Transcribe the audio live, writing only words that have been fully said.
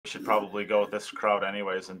should probably go with this crowd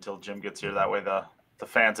anyways until Jim gets here. That way the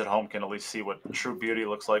fans at home can at least see what true beauty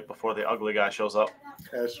looks like before the ugly guy shows up.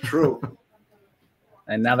 That's true.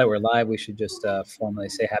 And now that we're live, we should just formally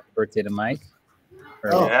say happy birthday to Mike.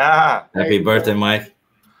 Oh, yeah. Happy birthday, Mike.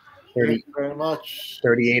 30, thank you very much.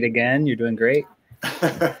 38 again. You're doing great.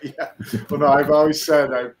 Yeah. Well, no, I've always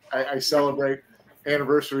said I celebrate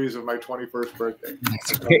anniversaries of my 21st birthday.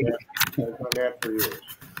 That's great. I've done that for years.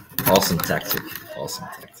 Awesome tactic. Awesome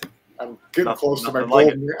tactic. I'm getting close to my nothing like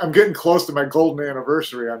golden. I'm getting close to my golden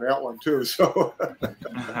anniversary on that one too. So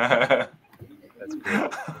That's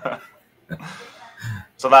great.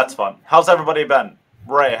 So that's fun. How's everybody been?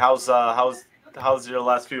 Ray, how's your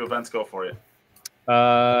last few events go for you?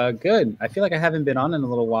 Good. I feel like I haven't been on in a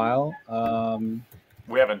little while.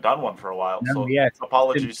 We haven't done one for a while, No, so yeah,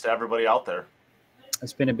 apologies to everybody out there.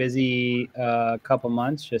 It's been a busy couple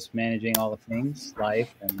months, just managing all the things,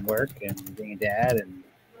 life and work, and being a dad and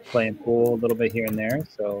playing pool a little bit here and there.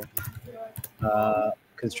 So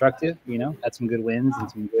constructive, had some good wins and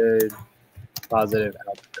some good positive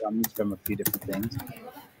outcomes from a few different things.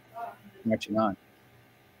 Marching on.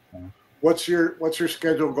 what's your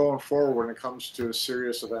schedule going forward when it comes to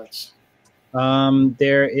serious events?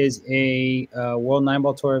 There is a World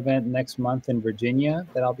 9-Ball Tour event next month in Virginia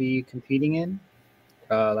that I'll be competing in,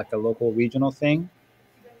 like a local regional thing.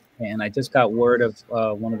 And I just got word of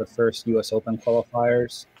one of the first U.S. Open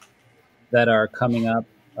qualifiers that are coming up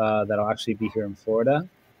that'll actually be here in Florida.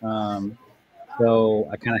 So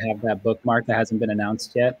I kind of have that bookmark that hasn't been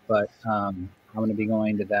announced yet, but I'm going to be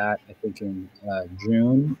going to that, I think, in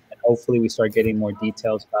June. And hopefully we start getting more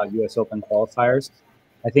details about U.S. Open qualifiers.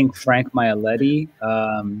 I think Frank Maialetti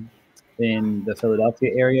in the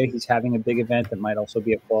Philadelphia area, he's having a big event that might also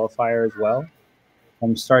be a qualifier as well.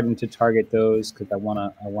 I'm starting to target those because I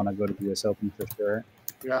wanna go to the U.S. Open for sure.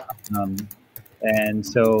 Yeah. And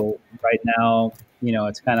so right now,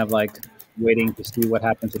 it's kind of like waiting to see what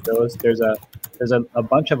happens with those. There's a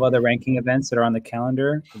bunch of other ranking events that are on the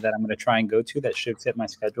calendar that I'm going to try and go to that should fit my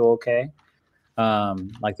schedule okay.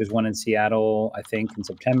 Like there's one in Seattle, I think, in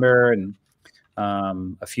September, and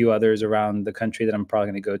a few others around the country that I'm probably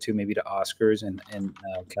going to go to, maybe to Oscars in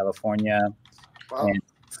California. Wow. And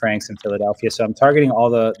Frank's in Philadelphia. So I'm targeting all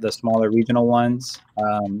the smaller regional ones.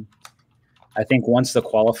 I think once the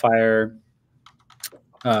qualifier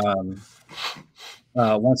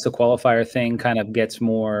thing kind of gets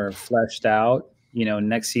more fleshed out,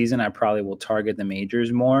 next season I probably will target the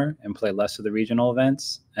majors more and play less of the regional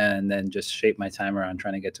events, and then just shape my time around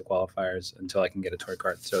trying to get to qualifiers until I can get a tour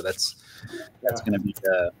card. So that's going to be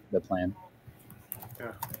the plan.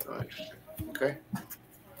 Yeah. Oh, interesting. Okay.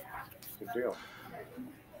 Good deal.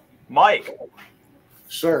 Mike,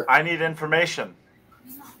 Sir. I need information.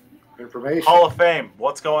 Information. Hall of Fame,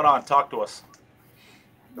 what's going on? Talk to us.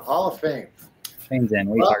 The Hall of Fame. Shane's in.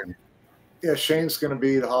 What are you talking about? Yeah, Shane's going to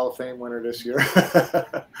be the Hall of Fame winner this year.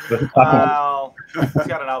 Well, he's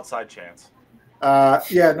got an outside chance.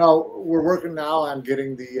 Yeah, no, we're working now on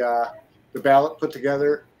getting the ballot put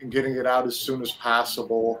together and getting it out as soon as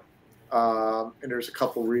possible. And there's a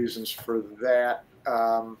couple reasons for that.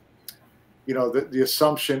 The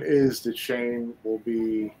assumption is that Shane will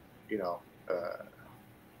be,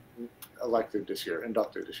 elected this year,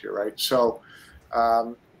 inducted this year, right? So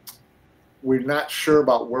we're not sure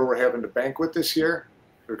about where we're having the banquet this year.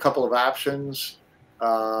 There are a couple of options,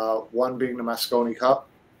 one being the Moscone Cup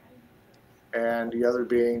and the other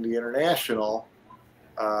being the International.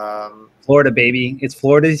 Florida, baby. It's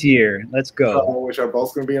Florida's year. Let's go. Which are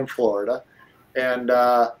both going to be in Florida. And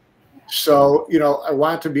so, I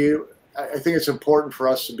want to be – I think it's important for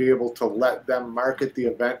us to be able to let them market the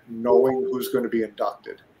event knowing who's going to be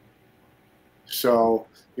inducted. So,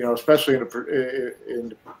 especially in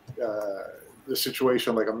the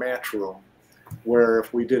situation like a match room, where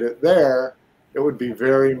if we did it there, it would be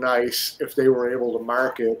very nice if they were able to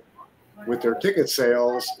market with their ticket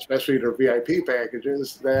sales, especially their VIP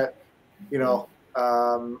packages, that,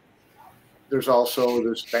 there's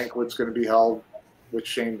banquets going to be held with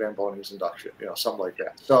Shane Van Boning's induction, something like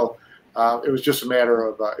that. So it was just a matter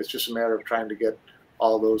of trying to get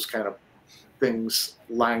all those kind of things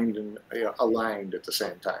lined and aligned at the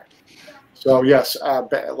same time. So yes,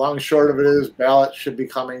 long and short of it is ballot should be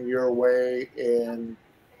coming your way in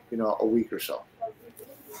a week or so.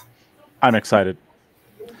 I'm excited.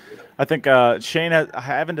 I think Shane I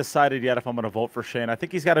haven't decided yet if I'm going to vote for Shane. I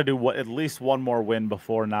think he's got to do at least one more win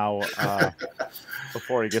before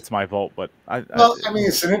before he gets my vote. But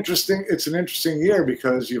it's an interesting year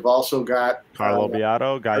because you've also got Carlo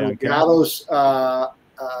Beato, Guyon Kim. Beato's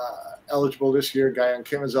eligible this year. Guyon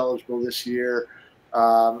Kim is eligible this year.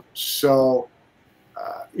 So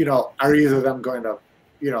you know, are either of them going to,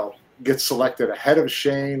 you know, get selected ahead of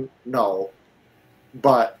Shane? No.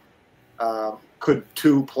 But could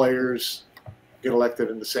two players get elected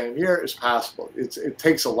in the same year? It's possible. It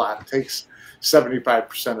takes a lot. It takes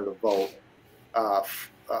 75% of the vote.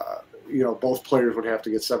 You know, both players would have to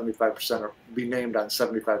get 75% or be named on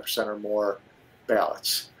 75% or more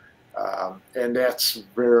ballots. And that's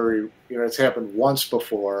very, you know, it's happened once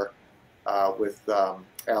before with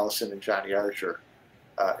Allison and Johnny Archer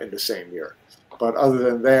in the same year. But other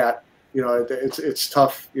than that, you know, it's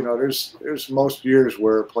tough. You know, there's most years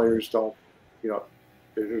where players don't, you know,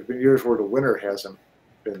 there's been years where the winner hasn't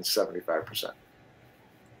been 75%.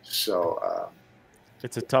 So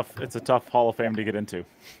it's a tough Hall of Fame to get into.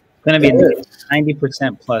 It's going to be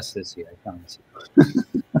 90% plus this year, I promise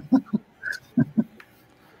you.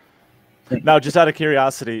 Now, just out of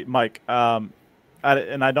curiosity, Mike, and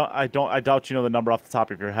I doubt you know the number off the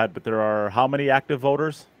top of your head, but there are how many active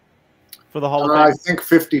voters for the Hall of Fame? I think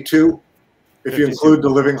 52, if 52. You include the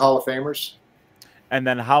living Hall of Famers. And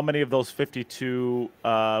then how many of those 52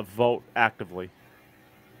 vote actively?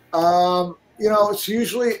 You know, it's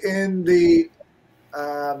usually in the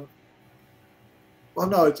well,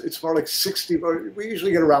 no, it's more like 60. We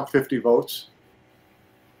usually get around 50 votes.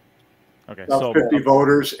 Okay, about so 50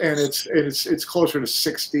 voters, and it's closer to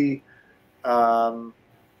 60, you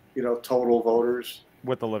know, total voters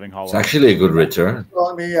with the living Hall. It's actually a good return. Well,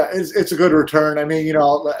 I mean, yeah, it's a good return. I mean, you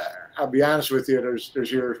know, I'll be honest with you.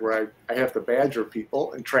 There's years where I have to badger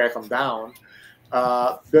people and track them down,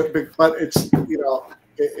 but it's, you know,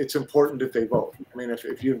 it's important that they vote. I mean,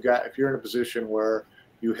 if you're in a position where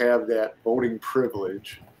you have that voting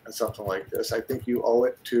privilege and something like this, I think you owe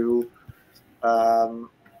it to,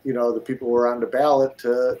 you know, the people who are on the ballot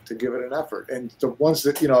to give it an effort. And the ones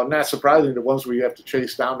that, you know, not surprisingly, the ones we have to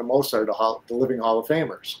chase down the most are the living Hall of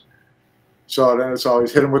Famers. So then it's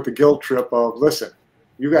always hit them with the guilt trip of, listen,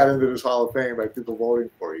 you got into this Hall of Fame by people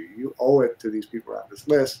voting for you. You owe it to these people on this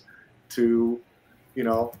list to, you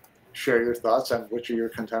know, share your thoughts on which of your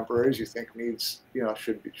contemporaries you think needs, you know,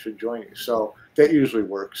 should join you. So that usually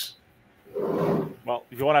works. Well,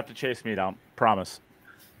 you won't have to chase me down, promise.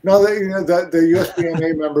 No, you know, the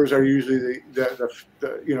USBMA members are usually the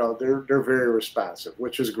you know, they're very responsive,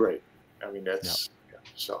 which is great. I mean, that's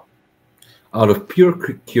so. Out of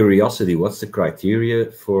pure curiosity, what's the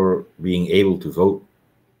criteria for being able to vote?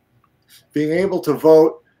 Being able to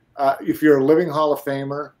vote, if you're a living Hall of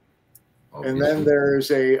Famer, obviously. And then there's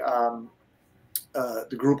the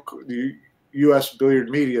group, the U.S. Billiard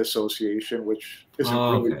Media Association, which isn't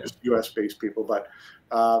really just U.S.-based people, but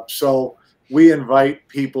so we invite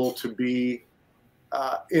people to be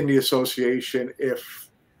in the association if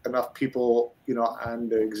enough people, you know, on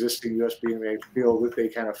the existing USBMA feel that they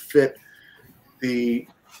kind of fit the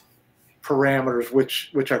parameters,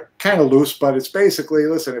 which are kind of loose, but it's basically,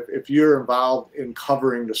 listen, if you're involved in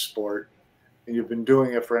covering the sport and you've been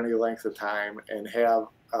doing it for any length of time and have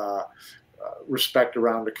respect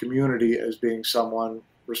around the community as being someone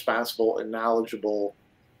responsible and knowledgeable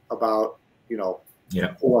about, you know,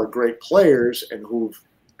 who are great players and who've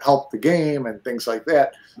helped the game and things like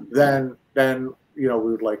that, then you know,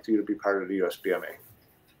 we would like you to be part of the USBMA.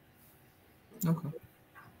 Okay.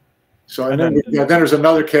 So and then there's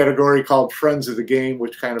another category called Friends of the Game,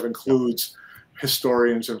 which kind of includes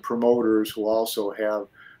historians and promoters who also have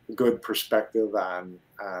a good perspective on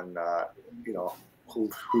you know, who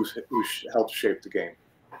helped shape the game.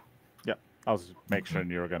 Yeah, I was making sure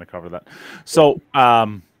you were going to cover that. So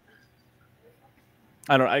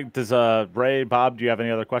I don't know. Does Ray, Bob, do you have any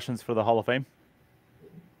other questions for the Hall of Fame?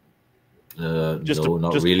 No,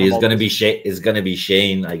 not really. It's gonna be Shane. It's gonna be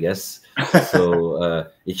Shane, I guess. So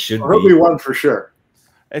it should be one for sure.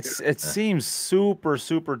 It seems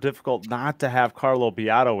super difficult not to have Carlo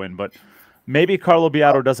Beato in, but maybe Carlo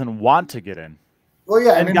Beato doesn't want to get in. Well,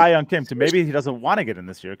 yeah, and I mean, Guy Young Kim too. Maybe he doesn't want to get in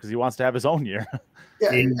this year because he wants to have his own year.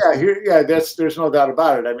 There's no doubt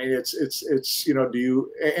about it. I mean, it's you know, do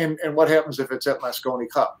you and what happens if it's at Moscone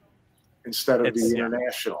Cup instead of the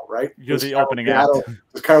international, right? You're the opening act.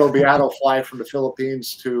 Does Carlo Beato fly from the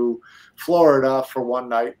Philippines to Florida for one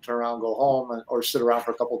night, turn around, go home, or sit around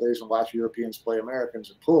for a couple of days and watch Europeans play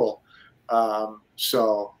Americans in pool?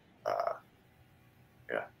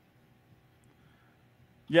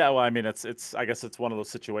 Yeah, well, I mean, it's. I guess it's one of those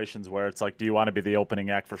situations where it's like, do you want to be the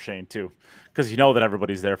opening act for Shane too? Because you know that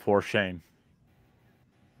everybody's there for Shane.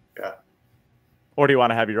 Yeah. Or do you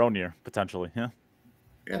want to have your own year potentially? Yeah.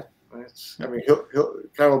 Yeah. I mean,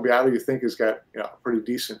 Carlo Beato, you think, has got, you know, a pretty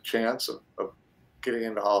decent chance of getting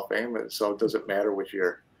into Hall of Fame, and so it doesn't matter which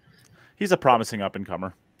year. He's a promising up and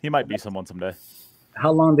comer. He might be someone someday.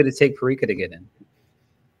 How long did it take Parika to get in?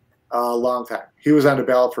 A long time. He was on the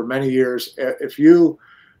ballot for many years. If you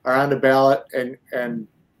are on the ballot and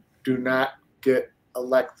do not get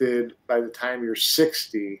elected by the time you're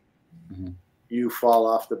 60, you fall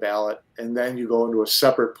off the ballot, and then you go into a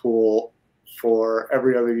separate pool for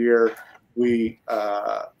every other year. We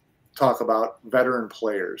talk about veteran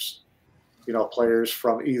players, you know, players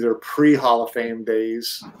from either pre-Hall of Fame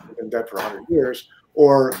days, been dead for 100 years,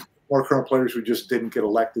 or more current players who just didn't get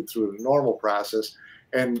elected through the normal process.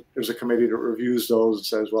 And there's a committee that reviews those and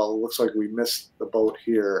says, well, it looks like we missed the boat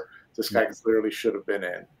here. This guy clearly should have been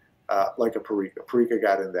in, like a Parika. Parika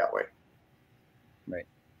got in that way. Right.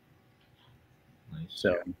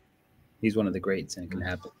 So he's one of the greats, and it can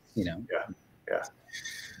happen, you know. Yeah.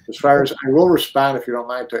 As far as, I will respond, if you don't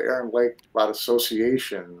mind, to Aaron Blake about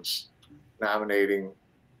associations nominating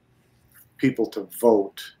people to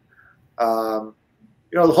vote. You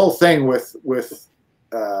know, the whole thing with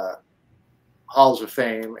Halls of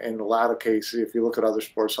Fame, in a lot of cases, if you look at other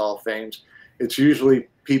sports Hall of Fames, it's usually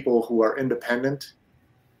people who are independent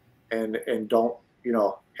and don't, you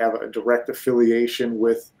know, have a direct affiliation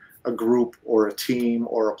with a group or a team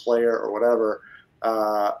or a player or whatever.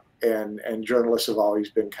 And journalists have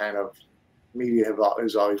always been kind of, media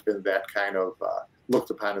has always been that kind of,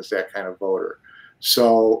 looked upon as that kind of voter.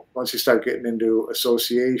 So once you start getting into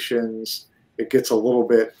associations, it gets a little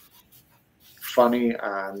bit funny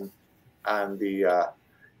on the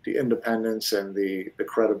independence and the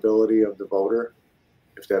credibility of the voter,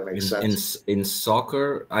 if that makes sense. In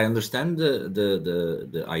soccer, I understand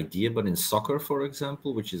the idea, but in soccer, for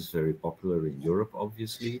example, which is very popular in Europe,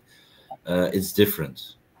 obviously, it's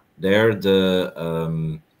different. There,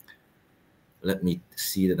 let me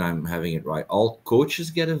see that I'm having it right. All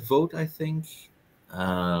coaches get a vote, I think,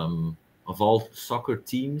 of all soccer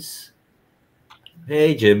teams.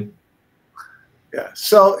 Hey, Jim. Yeah.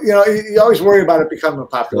 So, you know, you always worry about it becoming a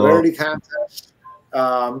popularity contest.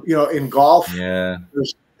 You know, in golf,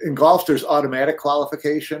 there's automatic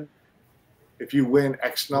qualification. If you win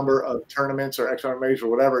X number of tournaments or X number of majors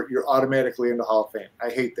or whatever, you're automatically in the Hall of Fame.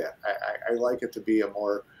 I hate that. I like it to be a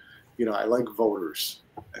more, you know, I like voters,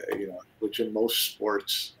 you know, which in most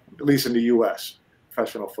sports, at least in the U.S.,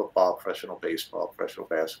 professional football, professional baseball, professional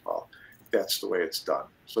basketball, that's the way it's done.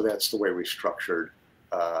 So that's the way we structured.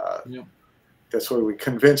 That's why we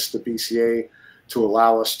convinced the BCA to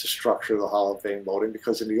allow us to structure the Hall of Fame voting,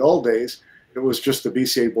 because in the old days, it was just the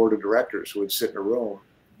BCA board of directors who would sit in a room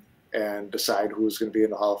and decide who was going to be in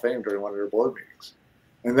the Hall of Fame during one of their board meetings.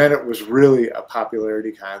 And then it was really a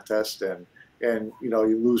popularity contest, and you know,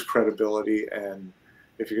 you lose credibility. And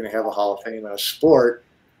if you're going to have a Hall of Fame in a sport,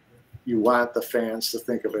 you want the fans to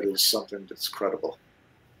think of it as something that's credible.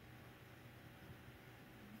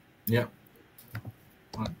 Yeah.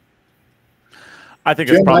 I think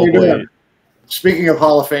Jim, it's probably. how you doing? Speaking of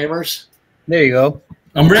Hall of Famers, there you go.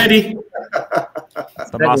 I'm ready.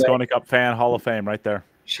 The Moscone Cup fan Hall of Fame right there.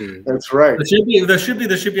 That's right. There should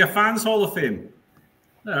be a fans Hall of Fame.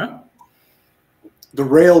 Yeah. The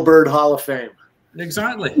Railbird Hall of Fame.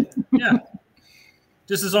 Exactly. Yeah.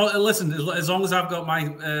 Just as long, listen, as long as I've got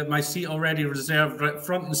my seat already reserved right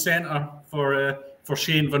front and center for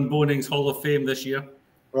Shane Van Boning's Hall of Fame this year.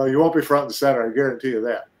 Well, you won't be front and center, I guarantee you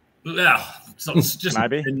that. Yeah, so it's just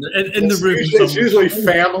in the room. It's usually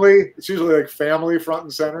family. It's usually like family front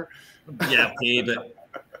and center. Yeah, but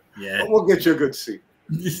yeah, but we'll get you a good seat.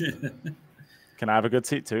 Can I have a good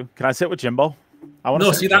seat too? Can I sit with Jimbo? I want to.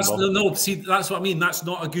 No, see that's what I mean. That's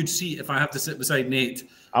not a good seat if I have to sit beside Nate.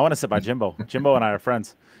 I want to sit by Jimbo. Jimbo and I are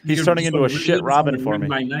friends. He's turning into a shit Robin for me.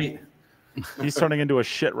 My night. He's turning into a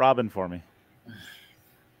shit Robin for me.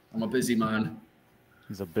 I'm a busy man.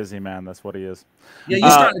 He's a busy man. That's what he is. Yeah,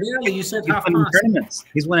 you started early. You said half past. Tournaments.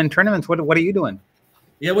 He's winning tournaments. What are you doing?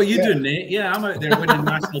 Yeah, what are you doing, Nate? Yeah, I'm out there winning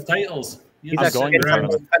national titles. He's going around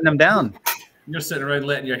cutting them down. You're sitting around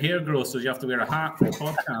letting your hair grow, so you have to wear a hat for a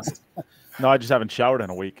podcast. No, I just haven't showered in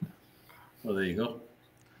a week. Well, there you go.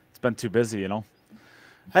 It's been too busy, you know.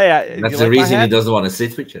 Hey, that's the reason he doesn't want to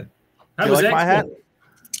sit with you. How was my hat?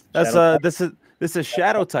 That's this is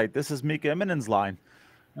Shadow Tight. This is Mika Iminen's line.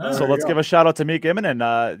 Oh, so let's give a shout out to Mika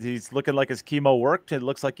Iminen. He's looking like his chemo worked. It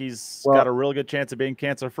looks like he's got a real good chance of being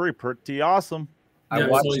cancer free. Pretty awesome. I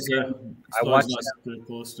watched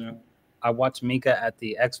Mika at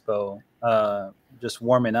the expo just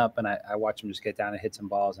warming up, and I watched him just get down and hit some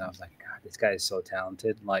balls, and I was like, God, this guy is so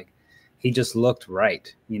talented. Like, he just looked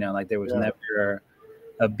right. You know, like there was never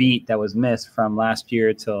a beat that was missed from last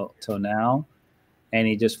year till now. And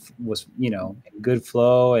he just was, you know, in good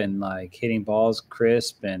flow and like hitting balls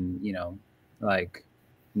crisp, and, you know, like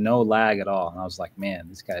no lag at all. And I was like, man,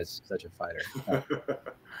 this guy's such a fighter. I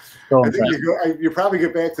think you probably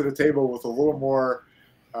get back to the table with a little more,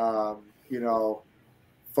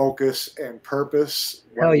 focus and purpose.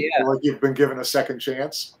 Hell yeah. Like you've been given a second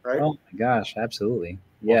chance, right? Oh my gosh, absolutely.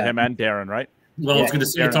 Well, Yeah. him and Darren, right? Well, I was going to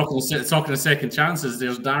say, talking of second chances,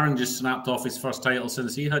 there's Darren just snapped off his first title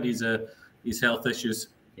since he had his health issues.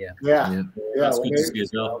 Yeah. That's good to see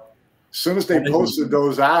as well. As soon as they posted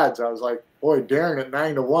those odds, I was like, boy, Darren at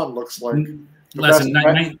 9-1 looks like. Listen,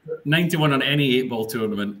 9-1 on any 8-ball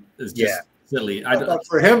tournament is just silly. But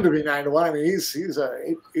for him to be 9-1, I mean,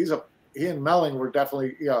 he and Melling were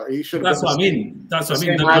definitely, he should have. That's what I mean. That's what I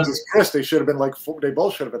mean. Odds as Chris, they should have been like they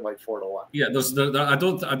both should have been like 4-1. Yeah, I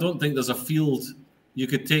don't think there's a field you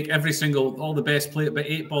could take all the best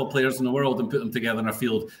 8-ball players in the world and put them together in a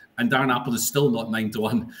field, and Darren Appleton is still not 9-1 to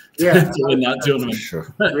win that tournament.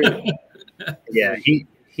 Sure. Yeah,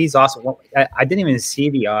 he's awesome. Well, I didn't even see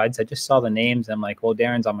the odds. I just saw the names. I'm like, well,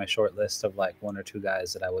 Darren's on my short list of like 1 or 2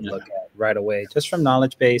 guys that I would look at right away, just from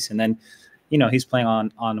knowledge base. And then, he's playing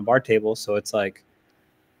on the bar table, so it's like,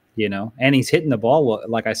 and he's hitting the ball well.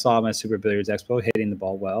 Like I saw him at Super Billiards Expo, hitting the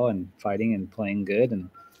ball well and fighting and playing good. And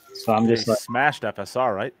so I'm just like, smashed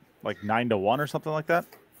FSR, right? Like 9-1 or something like that.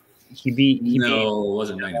 It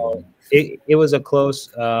wasn't 9-1. It was a close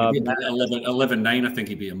 11-9. I think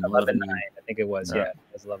he beat him 11-9. I think it was. Yeah, it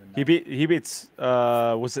was 11-9. He beats.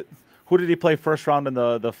 Was it? Who did he play first round in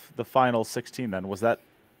the final 16? Then was that?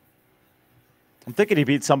 I'm thinking he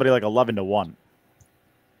beat somebody like 11-1.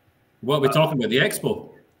 What are we talking about? The Expo?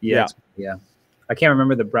 Yeah. I can't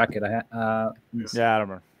remember the bracket. I don't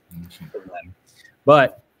remember.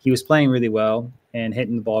 But he was playing really well and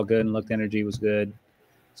hitting the ball good and looked energy was good.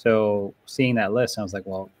 So seeing that list, I was like,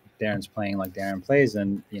 well, Darren's playing like Darren plays,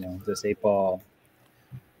 and this 8-ball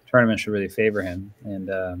tournament should really favor him.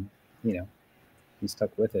 And he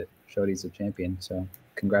stuck with it. Showed he's a champion. So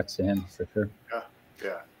congrats to him for sure.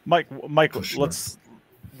 Yeah. Mike,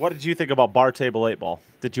 what did you think about bar table 8-ball?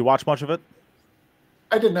 Did you watch much of it?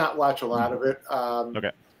 I did not watch a lot of it.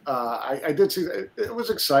 Okay. I did see that it was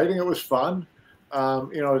exciting. It was fun.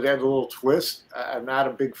 It had a little twist. I'm not a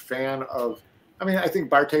big fan of. I mean, I think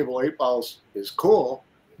bar table 8-balls is cool.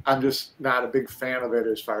 I'm just not a big fan of it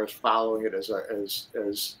as far as following it as a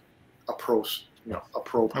pro, a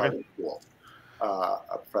pro part of the pool,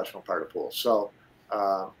 a professional part of the pool. So,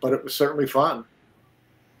 but it was certainly fun.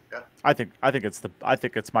 Yeah. I think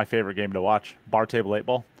it's my favorite game to watch. Bar table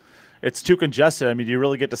 8-ball. It's too congested. I mean, you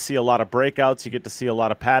really get to see a lot of breakouts. You get to see a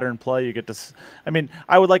lot of pattern play. You get to.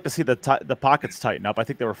 I would like to see the pockets tighten up. I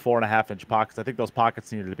think they were 4.5-inch pockets. I think those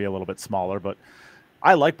pockets needed to be a little bit smaller. But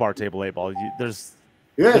I like bar table 8-ball. There's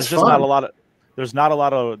just not a lot of. There's not a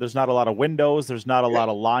lot of windows. There's not a lot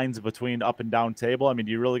of lines between up and down table. I mean,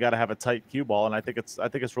 you really got to have a tight cue ball, and I think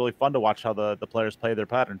it's really fun to watch how the players play their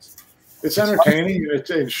patterns. It's entertaining. It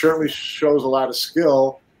certainly shows a lot of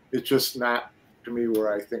skill. It's just not, to me,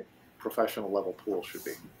 where I think professional level pool should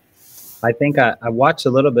be. I think I watched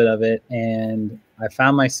a little bit of it, and I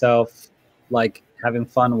found myself like having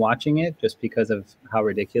fun watching it just because of how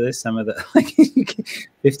ridiculous some of the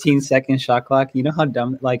 15-second shot clock. You know how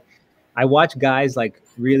dumb, like I watch guys like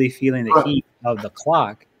really feeling the heat of the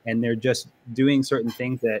clock, and they're just doing certain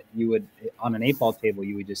things that you would on an 8-ball table,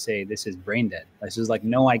 you would just say, this is brain dead. This is like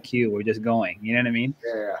no IQ. We're just going, you know what I mean?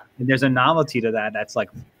 Yeah. And there's a novelty to that. That's like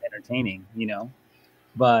entertaining,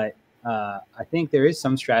 but I think there is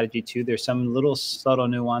some strategy too. There's some little subtle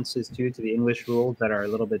nuances too to the English rules that are a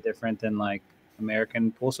little bit different than like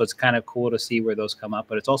American pool. So it's kind of cool to see where those come up,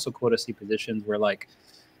 but it's also cool to see positions where like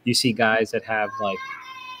you see guys that have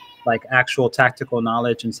like actual tactical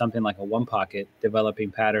knowledge and something like a 1-pocket,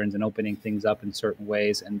 developing patterns and opening things up in certain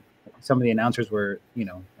ways. And some of the announcers were,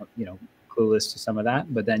 clueless to some of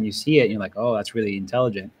that, but then you see it and you're like, oh, that's really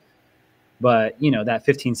intelligent. But, that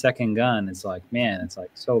 15-second gun is like, man, it's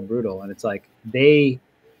like so brutal. And it's like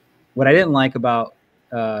what I didn't like about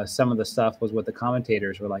some of the stuff was what the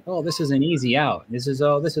commentators were like, oh, this is an easy out. This is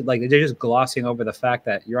like, they're just glossing over the fact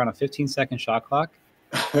that you're on a 15-second shot clock.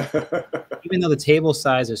 Even though the table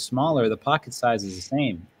size is smaller, the pocket size is the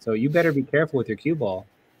same. So you better be careful with your cue ball,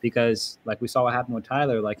 because like we saw what happened with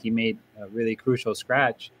Tyler, like he made a really crucial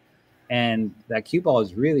scratch, and that cue ball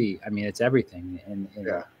is really, it's everything. And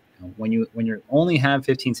when you only have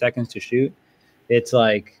 15 seconds to shoot, it's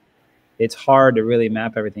like it's hard to really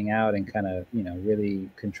map everything out and kind of really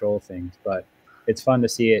control things. But it's fun to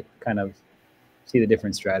see it, kind of see the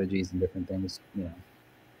different strategies and different things,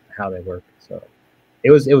 how they work. So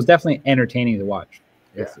it was definitely entertaining to watch.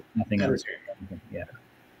 If nothing else. Yeah.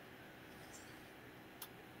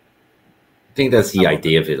 I think that's the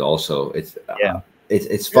idea of it. Also,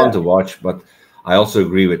 it's fun to watch, but I also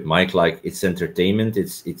agree with Mike. Like, it's entertainment.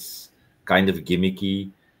 It's kind of gimmicky.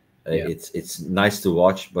 It's nice to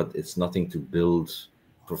watch, but it's nothing to build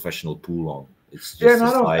professional pool on. It's just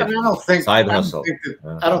I don't think side hustle.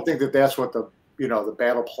 I don't think that that's what the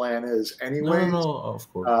battle plan is anyway. No, of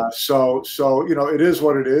course. So it is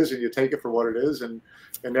what it is, and you take it for what it is, and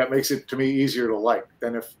that makes it, to me, easier to like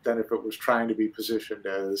than if it was trying to be positioned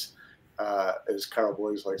as Carl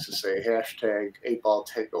Boys likes to say, hashtag 8-ball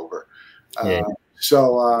takeover.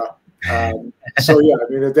 So yeah, I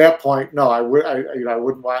mean, at that point, no, I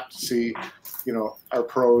wouldn't want to see, our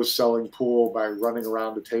pros selling pool by running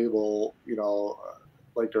around the table,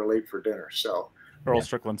 like they're late for dinner. So Earl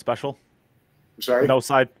Strickland special. I'm sorry? No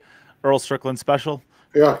side. Earl Strickland special.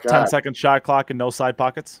 Yeah, 10-second shot clock and no side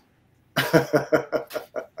pockets.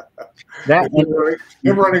 Him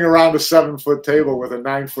running around a 7-foot table with a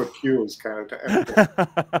 9-foot cue is kind of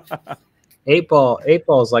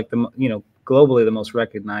 8-ball is like globally the most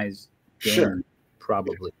recognized game,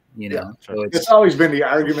 probably. So it's always been the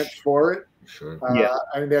argument for it. Sure.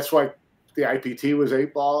 I mean, that's why the IPT was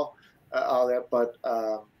 8-ball, all that. But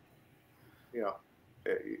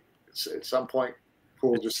at some point,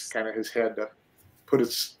 pool just kind of has had to put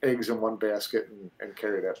its eggs in one basket and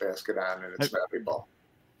carry that basket on, and it's not 8-ball.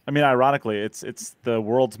 I mean, ironically, it's the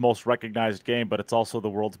world's most recognized game, but it's also the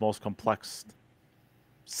world's most complex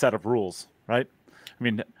set of rules, right? I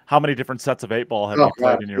mean, how many different sets of 8-ball have you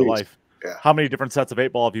played in your life? Yeah. How many different sets of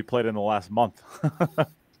 8-ball have you played in the last month?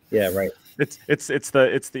 Yeah, right. It's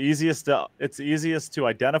the easiest to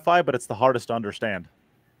identify, but it's the hardest to understand.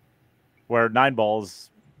 Where 9-ball is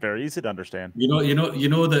very easy to understand. You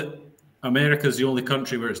know that America is the only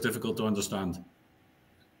country where it's difficult to understand.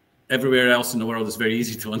 Everywhere else in the world is very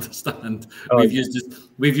easy to understand. We've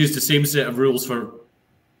used the same set of rules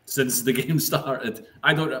since the game started.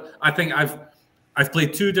 I think I've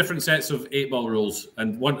played 2 different sets of 8-ball rules,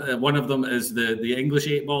 and one of them is the English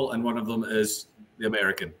 8-ball, and one of them is the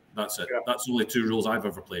American. That's it. Yeah. That's the only 2 rules I've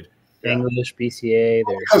ever played. English, BCA.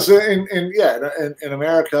 Because in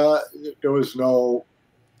America, there was no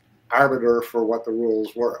arbiter for what the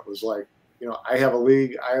rules were. It was like, I have a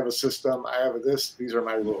league, I have a system, I have these are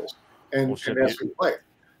my rules, and that's what we play.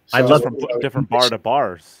 So, I'd love from different bar to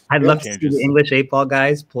bars. I'd love to see the English 8-ball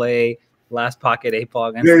guys play last pocket 8-ball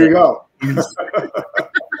against. There you go.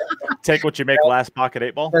 Take what you make last pocket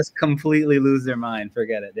 8-ball. Just completely lose their mind.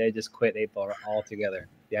 Forget it. They just quit 8-ball altogether.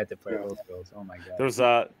 You had to play those rules. Oh my god.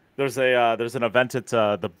 There's an event at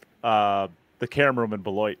the Carom Room in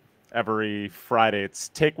Beloit every Friday. It's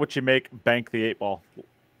take what you make, bank the 8-ball.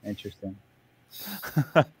 Interesting.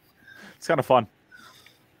 It's kind of fun.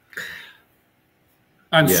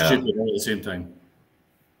 And stupid all at the same time.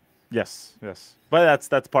 Yes. But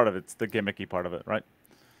that's part of it. It's the gimmicky part of it, right?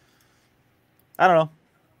 I don't know.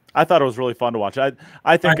 I thought it was really fun to watch. I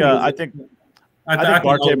think bar table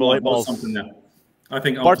 8-balls. I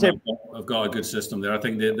think I've got a good system there. I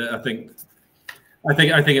think it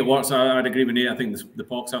works. I'd agree with Nate. I think the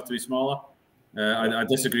pots have to be smaller. I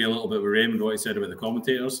disagree a little bit with Raymond what he said about the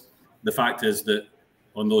commentators. The fact is that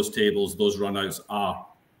on those tables, those runouts are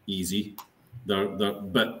easy.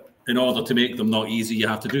 But in order to make them not easy, you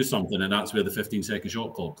have to do something, and that's where the 15-second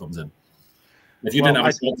shot clock comes in. If you didn't have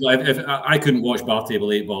a shot clock, if I couldn't watch bar table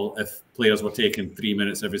 8-ball if players were taking 3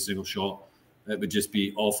 minutes every single shot, it would just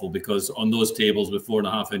be awful, because on those tables with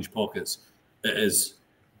 4.5-inch pockets, it is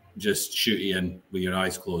just shooty in with your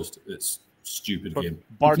eyes closed. It's stupid game.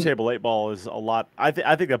 Bar table 8-ball is a lot. I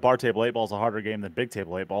think that bar table 8-ball is a harder game than big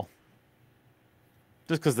table 8-ball.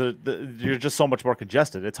 Just because you're just so much more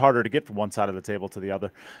congested. It's harder to get from one side of the table to the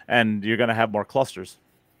other, and you're going to have more clusters.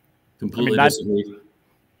 Completely disagree.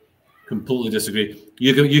 Completely disagree.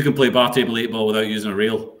 You can play bar table 8-ball without using a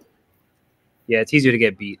reel. Yeah, it's easier to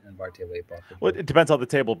get beat than bar table 8-ball. Well, it depends how the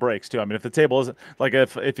table breaks too. I mean, if the table isn't like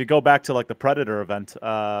if you go back to like the Predator event,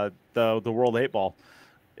 the World 8-ball,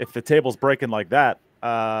 if the table's breaking like that,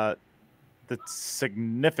 that's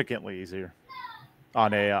significantly easier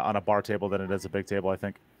on a bar table than it is a big table, I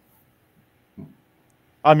think.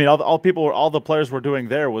 I mean, all the players were doing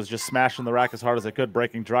there was just smashing the rack as hard as they could,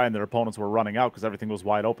 breaking dry, and their opponents were running out because everything was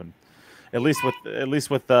wide open. At least with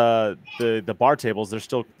the bar tables, there's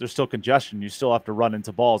still congestion. You still have to run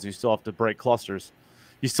into balls. You still have to break clusters.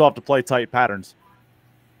 You still have to play tight patterns.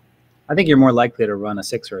 I think you're more likely to run a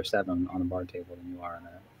 6 or a 7 on a bar table than you are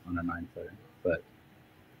on a 9-footer. But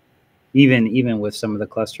even with some of the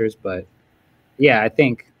clusters, but yeah, I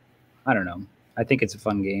don't know. I think it's a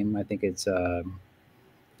fun game. I think it's it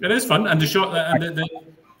is fun, and the shot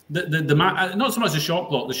the not so much the shot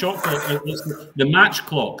clock. The shot clock, it's the match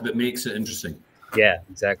clock that makes it interesting. Yeah,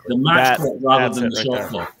 exactly. The match clock rather that's than it the right shot there.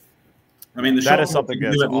 clock. I mean, the That shot is clock, something you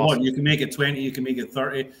can do that's whatever you want. awesome. You can make it 20, you can make it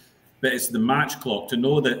 30, but it's the match clock to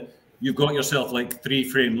know that you've got yourself like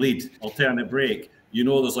 3-frame lead, alternate break. You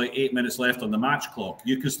know there's like 8 minutes left on the match clock.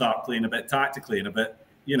 You can start playing a bit tactically and a bit,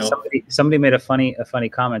 you know. Somebody made a funny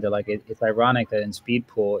comment. They're like, it's ironic that in speed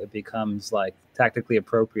pool it becomes like tactically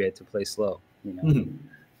appropriate to play slow, you know.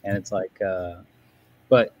 And it's like,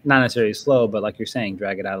 but not necessarily slow, but like you're saying,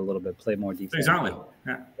 drag it out a little bit, play more defense. Exactly.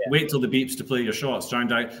 Yeah. Wait till the beeps to play your shots. Try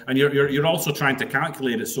and you're also trying to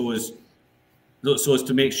calculate it so as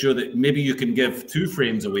to make sure that maybe you can give 2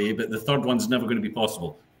 frames away, but the third one's never going to be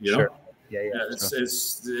possible. You know? Sure. Yeah.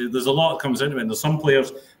 It's there's a lot that comes into it. And there's some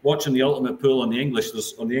players watching the ultimate pool on the English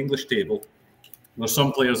table. There's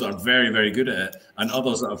some players that are very, very good at it, and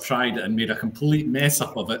others that have tried it and made a complete mess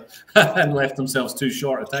up of it and left themselves too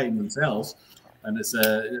short a time themselves. And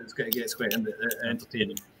it gets quite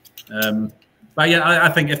entertaining. But yeah, I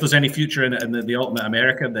think if there's any future in it in the Ultimate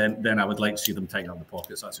America, then I would like to see them tighten up the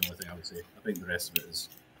pockets. That's the only thing I would say. I think the rest of it is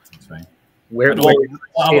fine.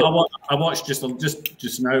 I watched just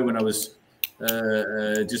now when I was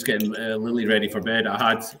just getting Lily ready for bed. I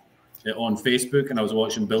had it on Facebook and I was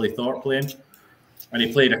watching Billy Thorpe playing, and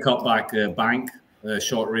he played a cutback bank,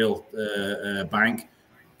 short rail bank,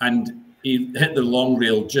 and he hit the long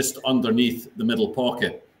rail just underneath the middle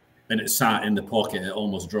pocket, and it sat in the pocket. It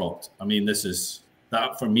almost dropped. I mean, this is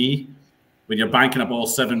that for me. When you're banking a ball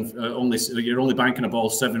you're only banking a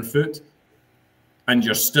ball 7 foot, and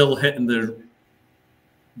you're still hitting the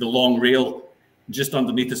long rail just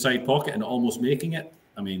underneath the side pocket and almost making it.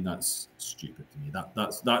 I mean, that's stupid to me.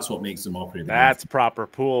 That's what makes them operate. That's proper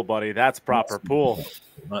pool, buddy. That's proper pool.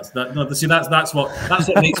 That's what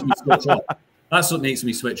makes me switch off. That's what makes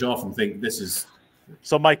me switch off and think this is.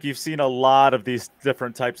 So, Mike, you've seen a lot of these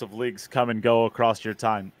different types of leagues come and go across your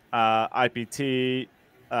time. IPT,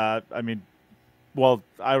 I mean, well,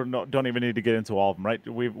 I don't even need to get into all of them, right?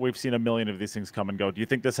 We've seen a million of these things come and go. Do you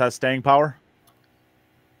think this has staying power?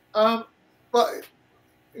 Well,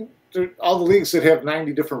 all the leagues that have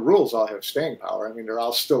 90 different rules all have staying power. I mean, they're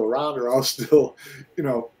all still around. They're all still,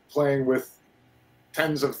 playing with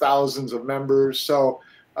tens of thousands of members. So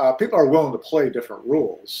people are willing to play different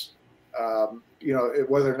rules.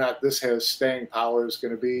 Whether or not this has staying power is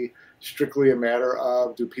going to be strictly a matter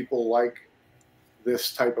of, do people like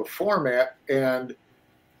this type of format? And,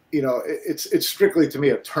 it's strictly, to me,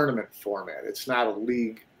 a tournament format. It's not a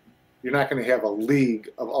league. You're not going to have a league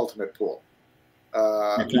of Ultimate Pool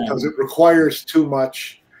because it requires too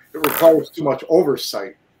much. It requires too much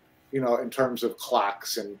oversight, in terms of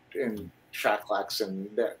clocks and shot clocks and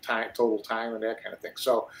that time, total time, and that kind of thing.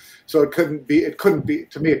 So it couldn't be.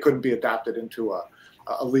 To me, it couldn't be adopted into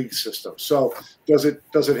a league system. So does it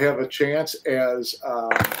have a chance as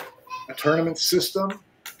a tournament system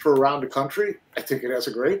for around the country? I think it has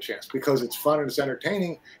a great chance because it's fun and it's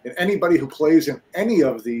entertaining, and anybody who plays in any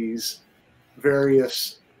of these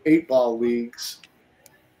various 8-ball leagues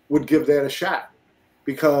would give that a shot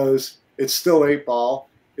because it's still 8-ball.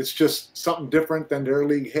 It's just something different than their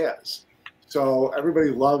league has. So everybody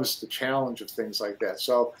loves the challenge of things like that.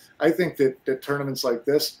 So I think that tournaments like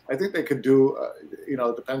this, I think they could do,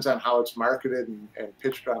 it depends on how it's marketed and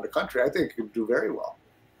pitched around the country. I think it could do very well.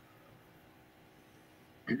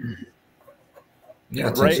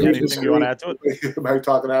 Yeah, Ray, anything you want to add to it? Am I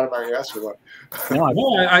talking out of my ass or what? No,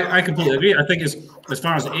 I completely agree. I think as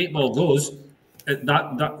far as the 8-ball goes,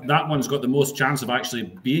 that one's got the most chance of actually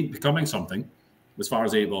becoming something as far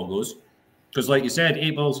as 8-ball goes. Because like you said,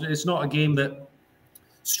 8-balls, it's not a game that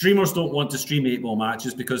streamers don't want to stream 8-ball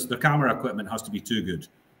matches because their camera equipment has to be too good,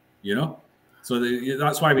 So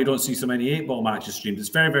that's why we don't see so many 8-ball matches streamed. It's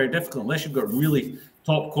very, very difficult. Unless you've got really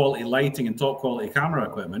top quality lighting and top quality camera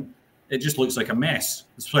equipment, it just looks like a mess.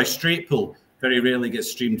 That's why straight pool very rarely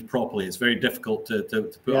gets streamed properly. It's very difficult to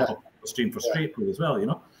put up a stream for straight pool as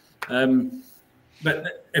well,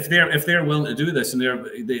 But if they're willing to do this and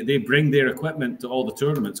they bring their equipment to all the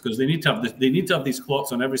tournaments, because they need to have these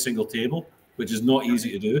clocks on every single table, which is not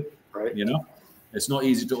easy to do. Right. It's not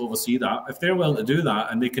easy to oversee that. If they're willing to do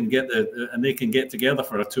that and they can get together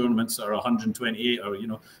for a tournaments that are 128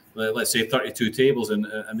 or let's say 32 tables and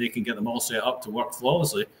they can get them all set up to work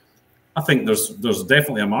flawlessly, I think there's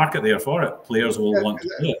definitely a market there for it. Players will want to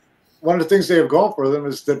do it. One of the things they have going for them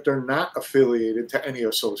is that they're not affiliated to any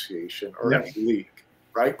association or any league,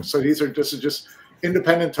 right? So this is just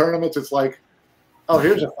independent tournaments. It's like, oh,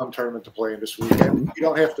 here's a fun tournament to play in this weekend. You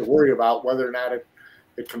don't have to worry about whether or not it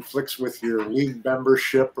conflicts with your league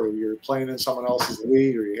membership or you're playing in someone else's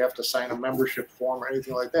league or you have to sign a membership form or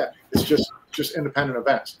anything like that. It's just independent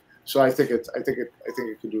events. So I think it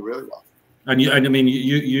could do really well. And I mean,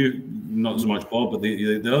 you not so much Bob, but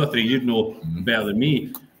the other three you'd know better than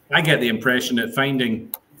me. I get the impression that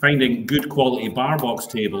finding good quality bar box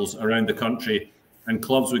tables around the country and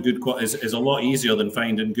clubs with good quality is a lot easier than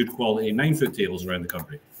finding good quality 9-foot tables around the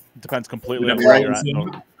country. It depends completely on where you're at.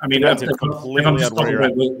 I mean, if I'm just talking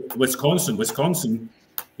about Wisconsin,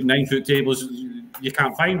 9-foot tables, you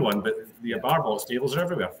can't find one, but the bar box tables are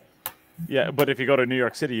everywhere. Yeah, but if you go to New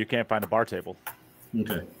York City, you can't find a bar table.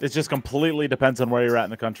 Okay. It just completely depends on where you're at in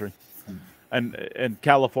the country. And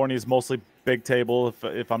California is mostly big table,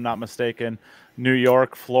 if I'm not mistaken. New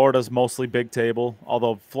York, Florida's mostly big table,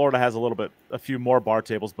 although Florida has a few more bar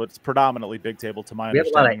tables, but it's predominantly big table to my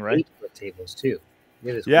understanding, right? We have a lot of 8-foot tables too.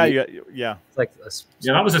 Yeah. It's like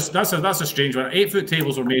that's a strange one. 8-foot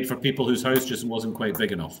tables were made for people whose house just wasn't quite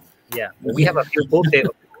big enough. Yeah, we have a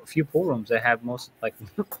few pool rooms that have mostly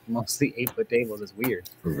 8-foot tables. It's weird.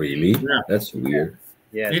 Really? Yeah. That's weird.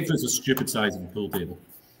 Yeah, 8 foot's a stupid size of a pool table.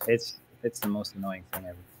 It's the most annoying thing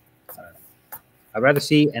ever. I don't know. I'd rather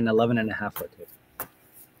see an 11.5-foot table.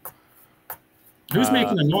 Who's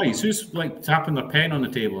making a noise? Who's like tapping their pen on the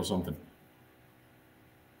table or something?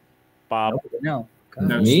 Bob. No.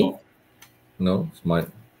 Me? No, it's my.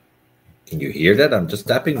 Can you hear that? I'm just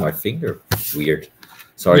tapping my finger. Weird.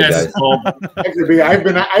 Sorry, guys. I've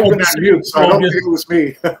been on mute, so I don't think it was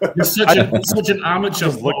me. You're such an amateur.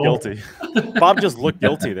 Just look guilty. Bob just looked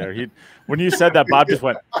guilty there. When you said that, Bob just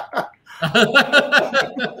went.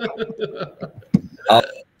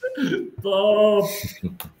 Bob.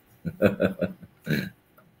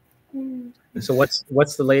 So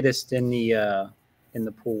what's the latest in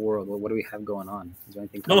the pool world? What do we have going on? Is there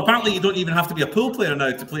anything? Well, apparently you don't even have to be a pool player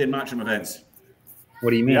now to play in matchroom events.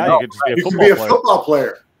 What do you mean? Yeah, you could just be a football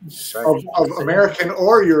player of American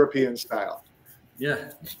or European style.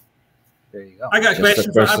 Yeah. There you go. I've got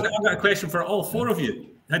a question for all four of you.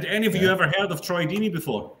 Had any of you ever heard of Troy Deeney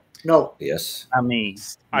before? No. Yes.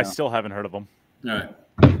 I still haven't heard of him. No.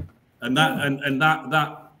 And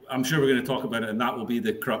that I'm sure we're going to talk about it, and that will be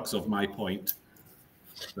the crux of my point.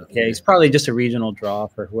 Yeah, he's probably just a regional draw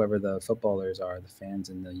for whoever the footballers are, the fans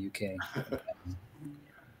in the UK.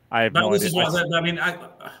 I have no idea.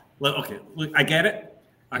 I get it.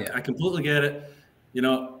 I completely get it. You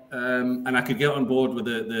know, and I could get on board with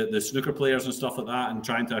the snooker players and stuff like that, and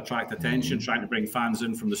trying to attract attention, trying to bring fans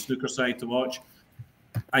in from the snooker side to watch.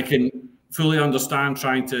 I can fully understand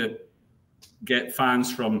trying to get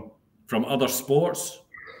fans from other sports,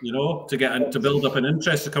 you know, to build up an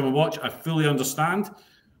interest to come and watch. I fully understand.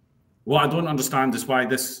 What I don't understand is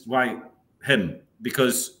why him,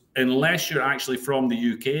 because unless you're actually from the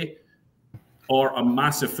UK or a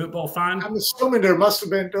massive football fan, I'm assuming there must have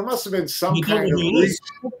been some kind of reach.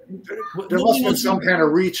 There must have been some kind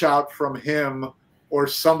of reach out from him or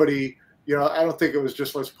somebody. You know, I don't think it was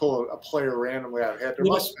just let's pull a player randomly out of head. There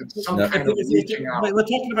must have been some kind of reaching out. We're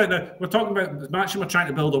talking about the match. We're trying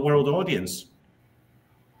to build a world audience.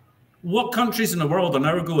 What countries in the world are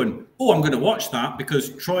now going, oh, I'm going to watch that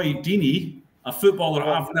because Troy Deeney, a footballer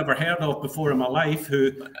I've never heard of before in my life,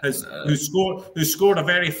 who scored a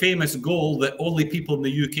very famous goal that only people in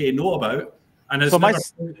the UK know about, and has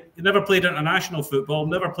never played international football,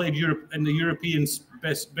 never played in the European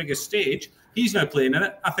biggest stage. He's now playing in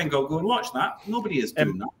it. I think I'll go and watch that. Nobody is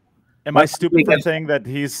doing that. Am I stupid for saying that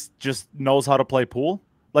he's just knows how to play pool?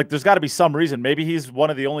 Like, there's got to be some reason. Maybe he's one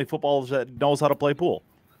of the only footballers that knows how to play pool.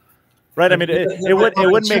 Right? I mean, it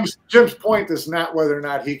would make Jim's point is not whether or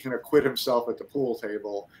not he can acquit himself at the pool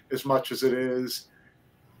table as much as it is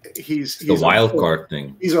he's the wild card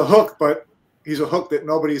thing. He's a hook, but he's a hook that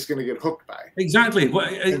nobody's going to get hooked by. Exactly.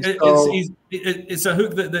 It's a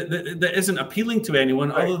hook that isn't appealing to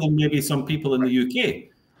anyone other than maybe some people in the UK.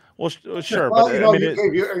 Well, sure, well, but you know, I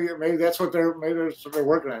mean, maybe that's what they're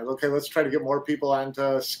working on. Okay, let's try to get more people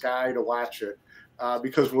onto Sky to watch it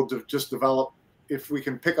because we'll just develop. If we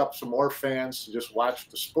can pick up some more fans to just watch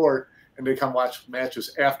the sport and they come watch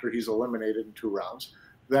matches after he's eliminated in 2 rounds,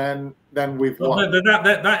 then we've won.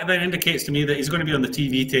 That indicates to me that he's going to be on the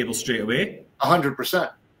TV table straight away.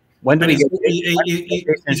 100%. When do we get?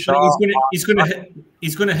 He's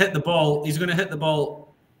going to hit the ball. He's going to hit the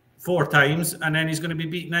ball 4 times, and then he's going to be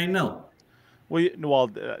beat 9-0. Well,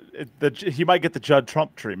 he might get the Judd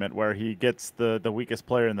Trump treatment where he gets the weakest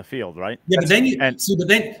player in the field, right? Yeah, but then you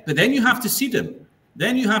have to seed him.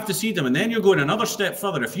 Then you have to seed him, and then you're going another step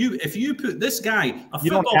further. If you put this guy, you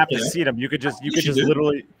don't have to seed him. You could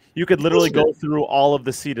literally go through all of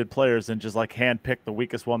the seeded players and just like hand pick the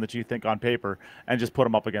weakest one that you think on paper and just put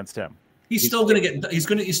him up against him. He's still going to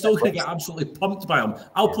get absolutely pumped by him.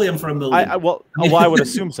 I'll play him for $1 million. I would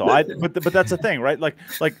assume so. But that's the thing, right? Like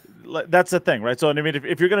that's the thing, right? So I mean,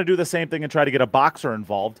 if you're going to do the same thing and try to get a boxer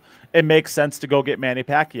involved, it makes sense to go get Manny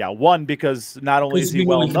Pacquiao. One, because not only is he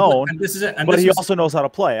well known, but he also knows how to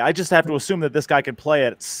play. I just have to assume that this guy can play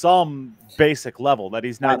at some basic level, that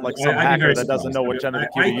he's not like some hacker that doesn't know which end of the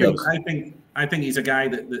cue to use. I think he's a guy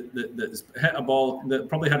that's hit a ball, that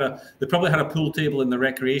probably had a pool table in the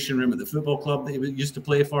recreation room at the football club that he used to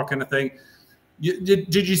play for, kind of thing.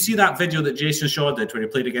 Did you see that video that Jayson Shaw did when he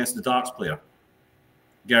played against the darts player,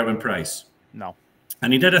 Gerwin Price? No.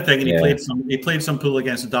 And he did a thing, and he played some pool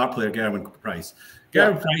against the dart player, Gerwin Price.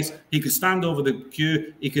 Gerwin Price, he could stand over the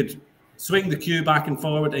cue, he could swing the cue back and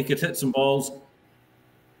forward, and he could hit some balls.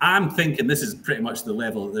 I'm thinking this is pretty much the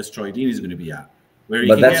level that this Troy Deeney is going to be at.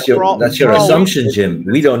 But that's your assumption, Jim.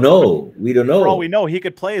 We don't know. We don't know. For all we know, he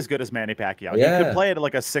could play as good as Manny Pacquiao. Yeah. He could play at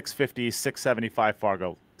like a 650, 675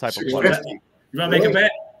 Fargo type of player. You want to make a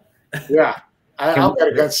bet? Yeah. I'll bet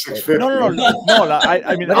against 650. No.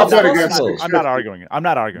 I mean, I'm not arguing. I'm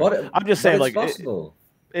not arguing. I'm just saying, like,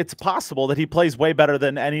 it's possible that he plays way better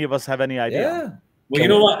than any of us have any idea. Yeah. Well,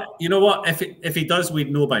 you know what? If he does, we'd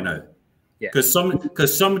know by now. Yeah. Because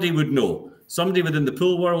somebody would know. Somebody within the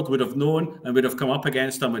pool world would have known and would have come up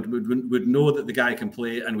against him, would know that the guy can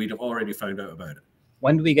play, and we'd have already found out about it.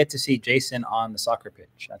 When do we get to see Jayson on the soccer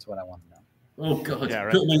pitch? That's what I want to know. Oh God! Yeah,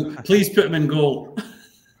 right. Please put him in goal.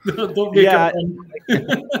 Don't make I'm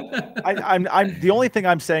the only thing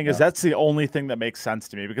I'm saying is that's the only thing that makes sense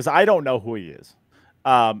to me, because I don't know who he is.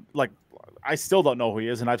 Like, I still don't know who he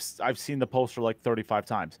is, and I've seen the poster like 35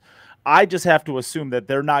 times. I just have to assume that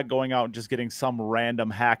they're not going out and just getting some random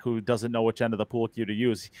hack who doesn't know which end of the pool cue to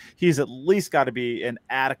use. He's at least got to be an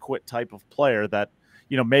adequate type of player that,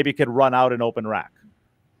 you know, maybe could run out an open rack.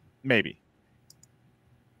 Maybe.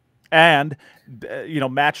 And, you know,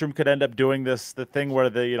 Matchroom could end up doing the thing where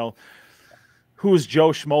who's Joe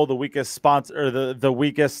Schmo, the weakest sponsor, or the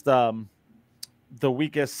weakest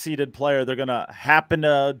seeded player. They're going to happen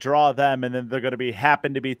to draw them, and then they're going to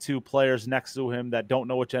happen to be two players next to him that don't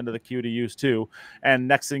know which end of the queue to use too. And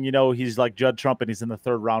next thing you know, he's like Judd Trump, and he's in the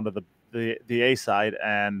third round of the A side.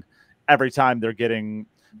 And every time they're getting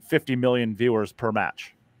 50 million viewers per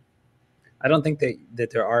match. I don't think that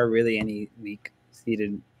there are really any weak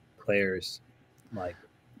seeded players. Like,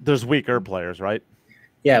 there's weaker players, right?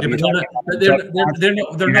 Yeah, but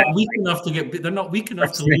they're not weak enough to get. They're not weak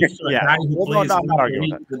enough to lose to a guy who plays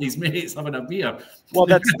with his mates having a beer. Well,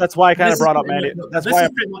 that's why I kind of brought up Manny. That's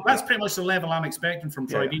pretty much the level I'm expecting from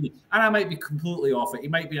Troy Deeney, and I might be completely off it. He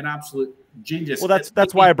might be an absolute genius. Well,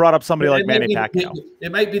 that's why I brought up somebody like Manny Pacquiao.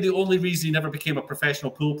 It might be the only reason he never became a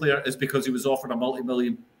professional pool player is because he was offered a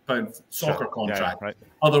multi-million-pound soccer contract. Yeah, right.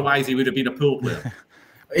 Otherwise, he would have been a pool player.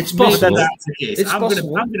 It's possible. That's the case. I'm going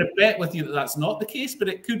to bet with you that that's not the case, but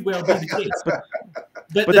it could well be the case. But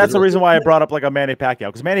that's the reason why I brought up like a Manny Pacquiao,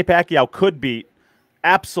 because Manny Pacquiao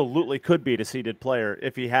absolutely could beat a seeded player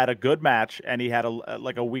if he had a good match and he had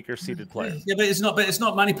a weaker seeded player. Yeah, but it's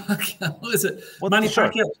not Manny Pacquiao, is it? Well, Manny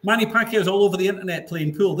Pacquiao's all over the internet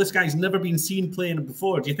playing pool. This guy's never been seen playing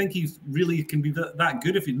before. Do you think he really can be that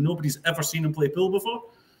good if nobody's ever seen him play pool before?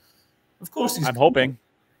 Of course he's. I'm hoping.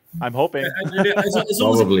 Probably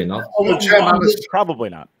not. Probably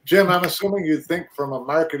not. Jim, I'm assuming you think from a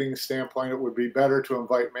marketing standpoint it would be better to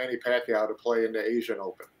invite Manny Pacquiao to play in the Asian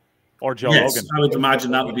Open. Or Joe Rogan. I would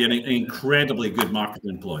imagine that would be an incredibly good marketing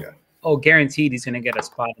employee. Yeah. Oh, guaranteed he's going to get a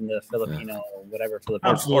spot in the Filipino, whatever.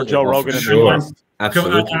 Or Joe Rogan in the US.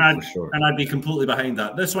 Absolutely, and I'd be completely behind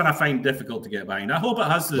that. This one I find difficult to get behind. I hope it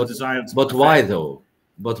has the desired. But why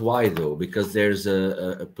though? Because there's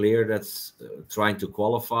a player that's trying to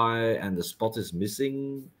qualify and the spot is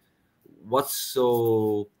missing. What's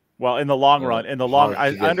so? Well, in the long run, I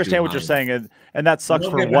understand what you're saying, and that sucks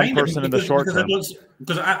for one person in the short term.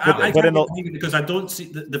 Because I don't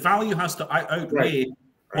see the value has to outweigh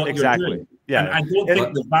what you're doing. Yeah, and I don't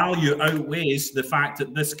think the value outweighs the fact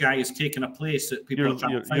that this guy is taking a place that people are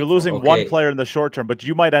trying to fight. You're losing one player in the short term, but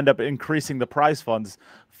you might end up increasing the prize funds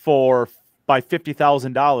by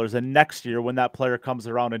 $50,000, and next year when that player comes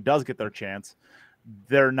around and does get their chance,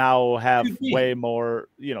 they're now have way more.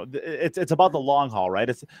 You know, it's about the long haul, right?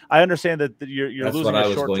 I understand that you're losing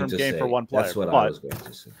a short-term game for one player. That's what I was going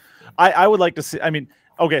to say. I would like to see. I mean,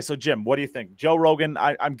 okay, so Jim, what do you think? Joe Rogan,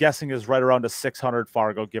 I'm guessing is right around a 600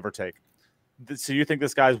 Fargo, give or take. So you think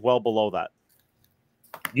this guy's well below that?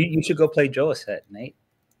 You should go play Joe a set, Nate.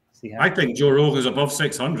 See how I think Joe Rogan's above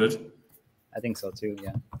 600. I think so too.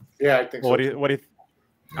 Yeah. Yeah, I think so. What do you?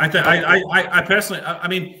 I personally, I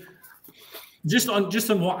mean, just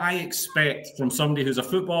on what I expect from somebody who's a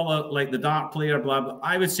footballer, like the dart player, blah blah.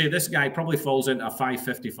 I would say this guy probably falls into a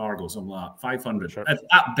 550 Fargo, something like that, 500 Sure. at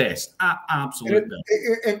best, at absolute best.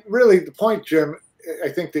 And really, the point, Jim, I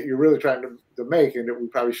think that you're really trying to make, and that we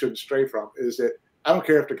probably shouldn't stray from, is that I don't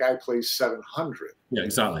care if the guy plays 700. Yeah,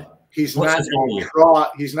 exactly. He's What's not his going value? to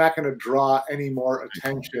draw. He's not going to draw any more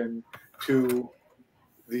attention to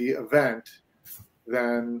the event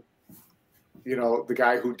than, you know, the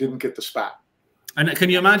guy who didn't get the spot. And can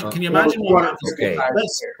you imagine? Can you imagine what happens? Okay.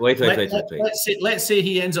 Wait. Let's say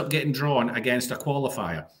he ends up getting drawn against a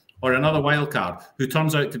qualifier or another wild card who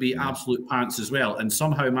turns out to be absolute pants as well, and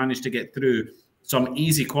somehow managed to get through some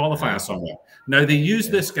easy qualifier somewhere. Now they use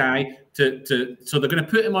this guy so they're going to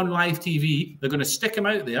put him on live TV. They're going to stick him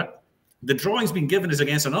out there. The drawing's been given is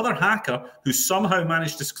against another hacker who somehow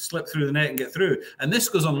managed to slip through the net and get through. And this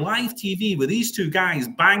goes on live TV with these two guys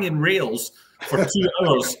banging rails for 2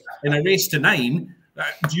 hours in a race to 9.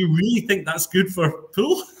 Do you really think that's good for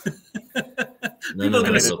pool? People are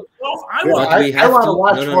going to slip off. I want to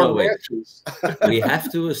watch more matches. We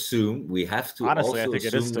have to assume. Honestly, I think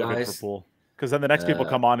it is still good for pool. Because then the next people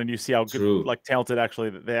come on and you see how good, like talented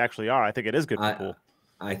they actually are. I think it is good for pool.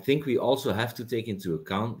 I think we also have to take into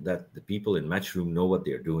account that the people in Matchroom know what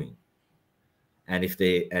they're doing, and if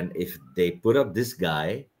they put up this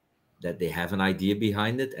guy, that they have an idea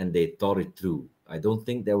behind it and they thought it through. I don't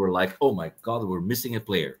think they were like, "Oh my God, we're missing a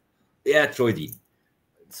player." Yeah, Troy Deeney.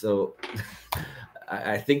 So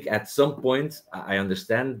I think at some point I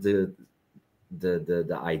understand the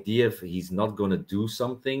idea of he's not going to do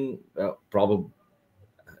something. Probably.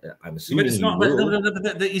 I'm assuming but it's not.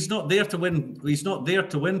 He's not there to win. He's not there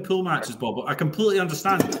to win pool matches, Bob. But I completely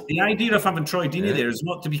understand the idea of having Troy Deeney there is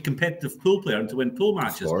not to be a competitive pool player and to win pool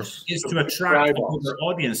matches. It's to attract another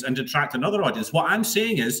audience and to attract another audience. What I'm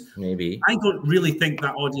saying is, maybe I don't really think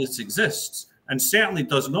that audience exists, and certainly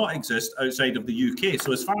does not exist outside of the UK.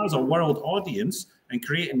 So as far as a world audience and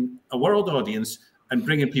creating a world audience and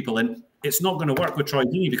bringing people in, it's not going to work with Troy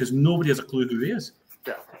Deeney because nobody has a clue who he is.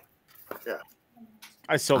 Yeah.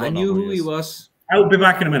 I still don't know knew who he was. I'll be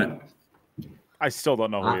back in a minute. I still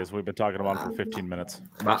don't know who he is. We've been talking about him for 15 minutes.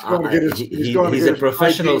 He's a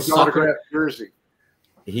professional soccer jersey.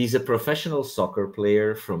 He's a professional soccer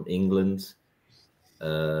player from England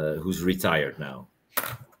who's retired now.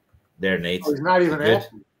 There, Nate. Oh, he's not even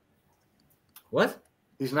active. What?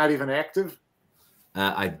 He's not even active?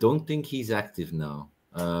 I don't think he's active now.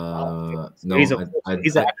 No, he's an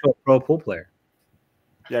actual pro pool player.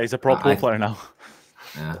 Yeah, he's a pro pool player now.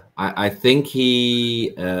 Yeah, I think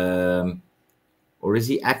he, or is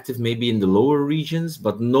he active maybe in the lower regions,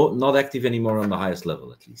 but not active anymore on the highest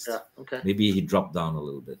level at least. Yeah, okay. Maybe he dropped down a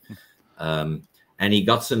little bit. And he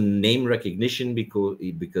got some name recognition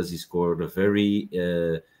because he scored a very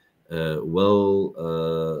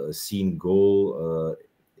seen goal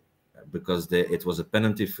because it was a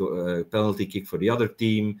penalty kick for the other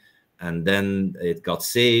team. And then it got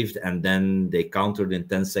saved, and then they countered in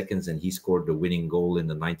 10 seconds, and he scored the winning goal in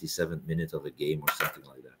the 97th minute of a game or something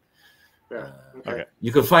like that. Yeah. Okay.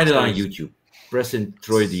 You can find it on YouTube. Press in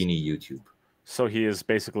Troy Deeney YouTube. So he is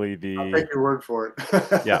basically the. I'll take your word for it.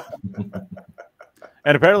 Yeah.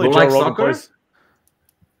 And apparently Joe Rogan plays.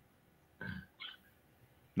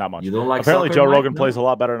 Not much. You don't like apparently soccer, Joe Mike? Rogan plays a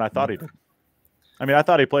lot better than I thought he did. I mean, I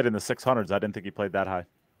thought he played in the 600s. I didn't think he played that high.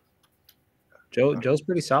 Joe's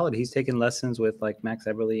pretty solid. He's taken lessons with like Max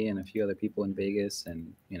Eberle and a few other people in Vegas,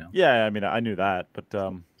 and Yeah, I mean, I knew that, but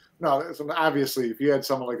no, obviously, if you had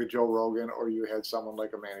someone like a Joe Rogan or you had someone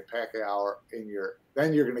like a Manny Pacquiao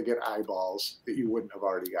then you're going to get eyeballs that you wouldn't have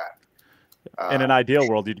already got. In an ideal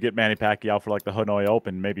world, you'd get Manny Pacquiao for like the Hanoi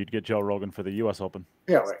Open. Maybe you'd get Joe Rogan for the U.S. Open.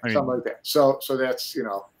 Yeah, right, something like that. So that's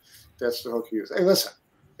that's the hook you use. Hey, listen,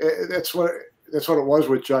 that's what it was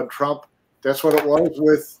with Judd Trump. That's what it was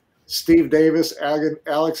with Steve Davis,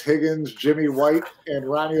 Alex Higgins, Jimmy White, and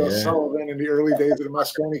Ronnie O'Sullivan in the early days of the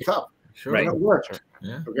Mosconi Cup. Sure, and it worked. Sure.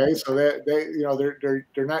 Yeah. Okay, so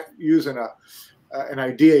they're not using an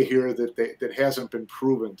idea here that hasn't been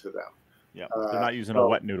proven to them. Yeah, they're not using a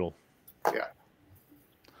wet noodle. Yeah.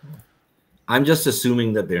 I'm just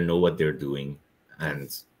assuming that they know what they're doing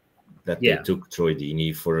and that they took Troy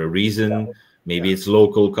Deeney for a reason. Maybe it's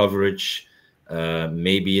local coverage.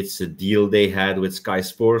 Maybe it's a deal they had with Sky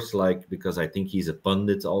Sports, because I think he's a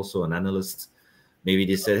pundit, also an analyst. Maybe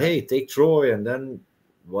they said, hey, take Troy, and then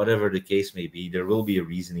whatever the case may be, there will be a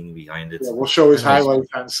reasoning behind it. Yeah, we'll show his highlights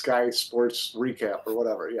on Sky Sports recap or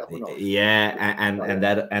whatever. Yeah,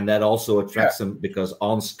 and that also attracts him because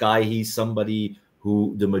on Sky he's somebody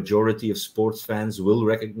who the majority of sports fans will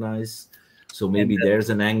recognize. So maybe there's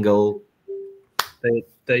an angle.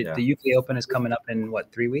 The UK Open is coming up in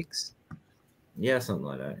what, 3 weeks? Yeah, something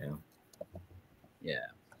like that. Yeah. Yeah.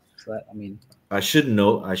 So that, I mean, I should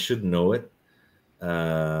know it.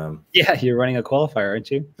 yeah, you're running a qualifier,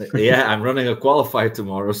 aren't you? Yeah, I'm running a qualifier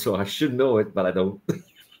tomorrow, so I should know it, but I don't.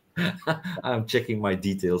 I'm checking my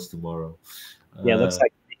details tomorrow. Yeah, it looks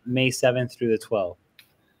like May 7th through the 12th.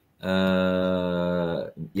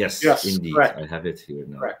 Yes, indeed. Correct. I have it here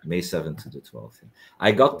now. Correct. May 7th to the 12th.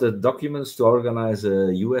 I got the documents to organize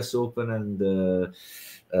a US Open and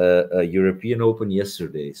a European Open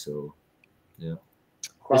yesterday. So, yeah.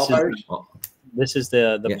 This is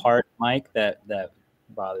the part, Mike, that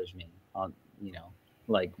bothers me. On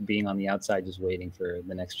like being on the outside, just waiting for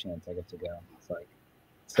the next chance I get to go. It's like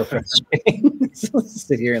so frustrating. So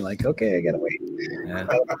sit here and like, okay, I gotta wait.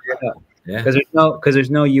 Yeah. Because there's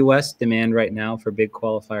no U.S. demand right now for big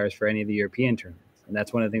qualifiers for any of the European tournaments, and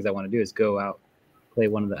that's one of the things I want to do is go out, play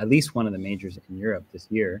at least one of the majors in Europe this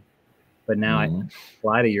year. But now I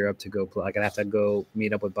fly to Europe to go play. Like I have to go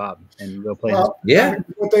meet up with Bob and go play. Well,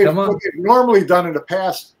 what they've normally done in the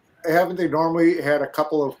past, haven't they normally had a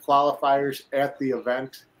couple of qualifiers at the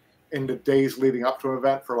event in the days leading up to an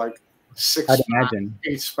event for like 6 spots,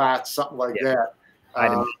 8 spots, something like that.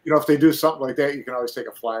 If they do something like that, you can always take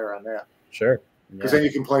a flyer on that. Sure. Because then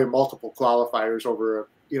you can play multiple qualifiers over,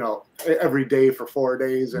 every day for 4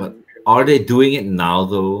 days. And are they doing it now,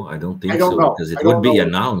 though? I don't think so, because it would be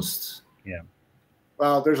announced. Yeah.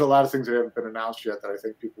 Well, there's a lot of things that haven't been announced yet that I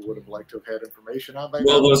think people would have liked to have had information on.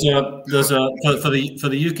 Well, there's for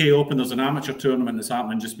the UK Open, there's an amateur tournament that's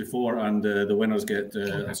happening just before, and the winners get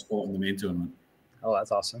a spot in the main tournament. Oh,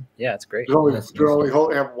 that's awesome! Yeah, it's great. Do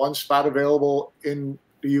only have one spot available in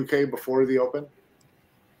the UK before the Open?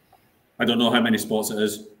 I don't know how many spots it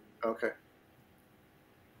is. Okay.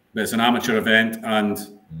 But it's an amateur event, and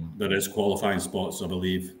there is qualifying spots, I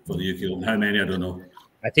believe, for the UK Open. How many, I don't know.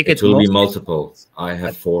 I think it will be multiple. I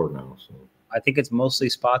have 4 now. So I think it's mostly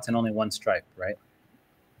spots and only 1 stripe, right?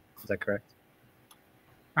 Is that correct?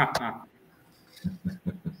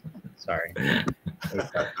 Sorry.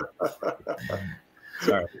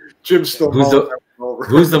 Sorry. Jim's still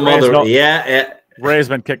who's the mother? Yeah. Ray's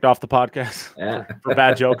been kicked off the podcast for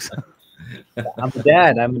bad jokes. I'm a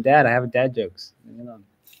dad. I have dad jokes.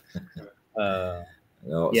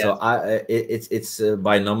 No, so it's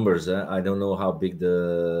by numbers. I don't know how big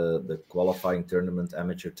the qualifying tournament,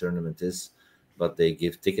 amateur tournament is, but they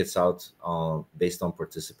give tickets out based on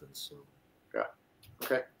participants. So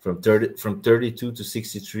okay. From 32 to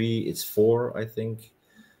 63, it's 4, I think,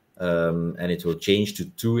 and it will change to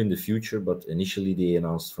 2 in the future. But initially, they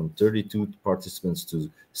announced from 32 participants to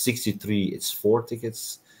 63, it's 4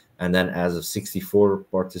 tickets, and then as of 64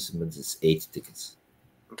 participants, it's 8 tickets.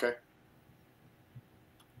 Okay.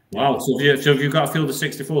 Wow. So if you've got a field of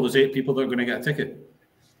 64, there's 8 people that are going to get a ticket.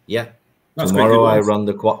 Yeah. Tomorrow I run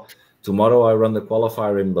the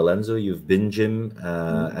qualifier in Balenzo. You've been, Jim,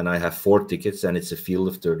 and I have 4 tickets, and it's a field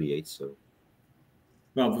of 38. So.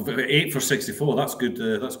 Well, 8 for 64. That's good.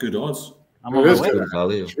 That's good odds. I'm on my way.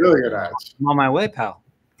 It's really good odds. I'm on my way, pal.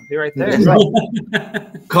 I'll be right there.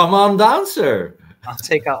 Come on down, sir. I'll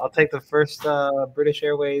take the first British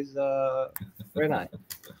Airways red eye.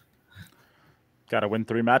 Got to win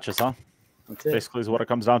 3 matches, huh? That's it. Basically, is what it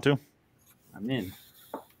comes down to. I'm in.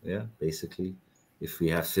 Yeah, basically, if we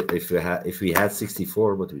had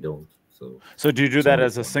 64, but we don't. So do you do that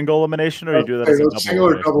as a single elimination, or you do that as a single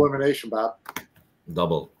or double elimination, Bob?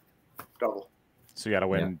 Double. So you got to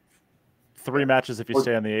win 3 matches if you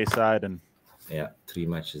stay on the A side, and 3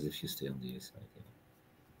 matches if you stay on the A side. Yeah.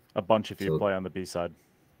 A bunch if you play on the B side.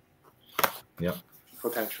 Yeah,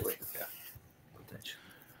 potentially. Yeah.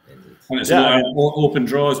 And it's an open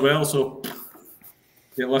draw as well, so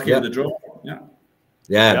get lucky with the draw.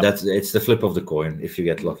 It's the flip of the coin. If you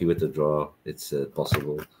get lucky with the draw, it's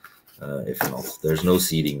possible. If not, there's no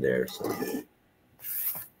seeding there. So.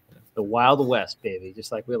 The Wild West, baby,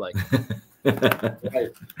 just like we like.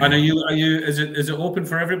 And are you? Is it open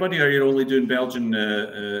for everybody, or are you only doing Belgian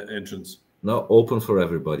entrants? No, open for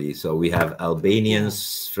everybody. So we have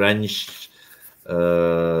Albanians, French,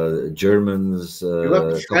 Germans,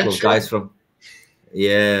 a couple of guys from.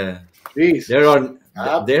 Yeah, jeez. There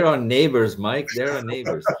are neighbors, Mike. There are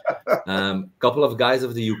neighbors. Couple of guys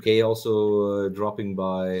of the UK also dropping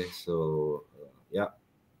by. So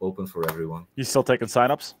open for everyone. You still taking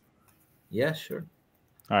signups? Yeah, sure.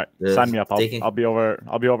 All right, sign me up. I'll be over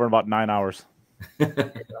in about 9 hours.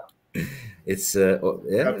 It's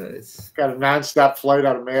it's got a nonstop flight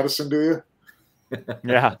out of Madison, do you?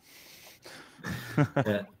 Yeah.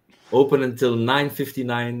 Open until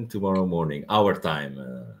 9:59 tomorrow morning, our time.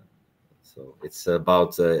 So it's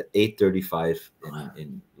about 8:35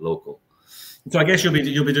 in local. So I guess you'll be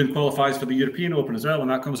doing qualifiers for the European Open as well when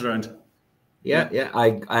that comes around. Yeah.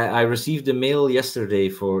 I received a mail yesterday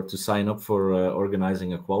to sign up for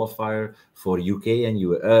organizing a qualifier for UK and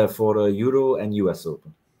for Euro and US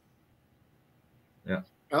Open. Yeah.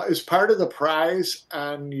 Is part of the prize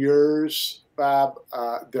on yours, Bob,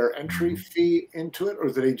 their entry fee into it, or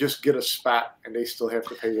do they just get a spot and they still have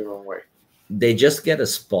to pay their own way? They just get a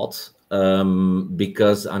spot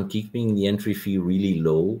because I'm keeping the entry fee really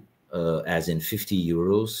low, as in 50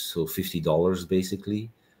 euros, so $50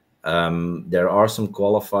 basically. There are some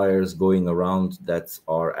qualifiers going around that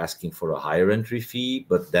are asking for a higher entry fee,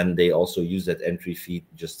 but then they also use that entry fee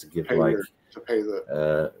just to give to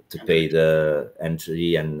pay the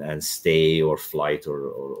entry and stay or flight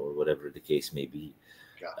or whatever the case may be.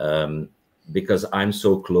 Yeah. Because I'm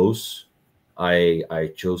so close,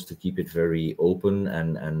 I chose to keep it very open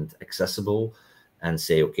and accessible, and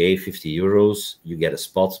say, okay, 50 euros, you get a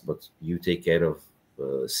spot, but you take care of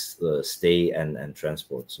stay and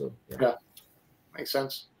transport. So yeah, makes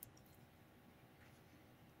sense.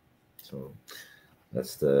 So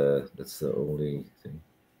that's the only thing.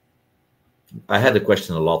 I had a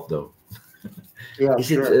question a lot though. Yeah,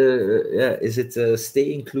 is it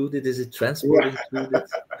stay included? Is it transport included?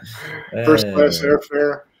 First class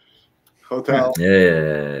airfare, hotel.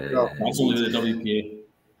 That's only the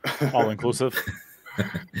WPA. All inclusive.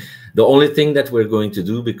 The only thing that we're going to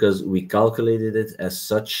do, because we calculated it as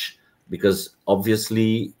such, because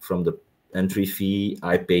obviously from the entry fee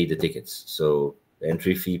I pay the tickets, so the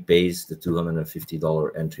entry fee pays the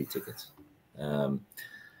 $250 entry ticket.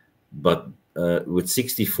 But with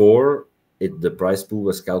 64, the prize pool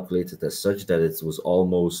was calculated as such that it was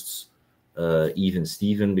almost even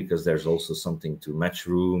Steven, because there's also something to match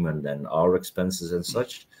room and then our expenses and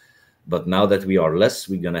such. But now that we are less,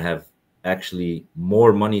 we're gonna have actually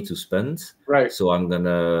more money to spend. Right. So I'm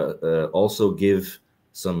gonna also give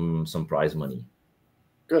some prize money.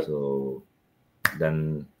 Good. So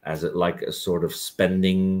then, as like a sort of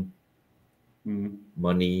spending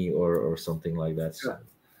money or something like that. So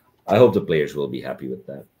I hope the players will be happy with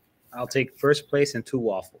that. I'll take first place and 2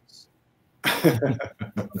 waffles.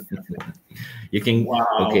 You can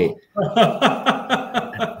okay.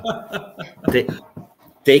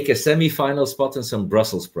 Take a semi-final spot and some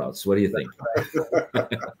Brussels sprouts. What do you think?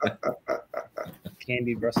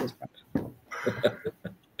 Candy Brussels sprouts.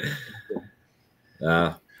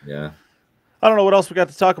 Yeah. I don't know what else we got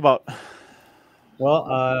to talk about.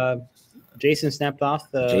 Well, Jayson snapped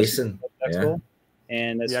off the Expo,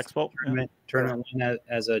 and the Expo tournament win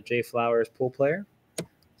as a Jay Flowers pool player.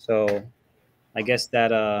 So I guess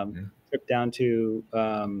that trip down to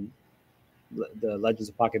the Legends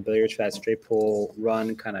of Pocket Billiards for that straight pool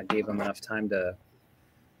run kind of gave him enough time to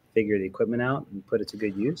figure the equipment out and put it to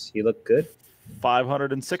good use. He looked good.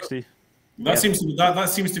 560. That seems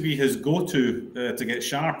to be his go-to to get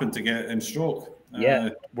sharp and to get in stroke.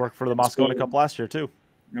 Worked for the Moscone Cup last year too.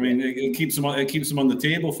 I mean, it keeps him on the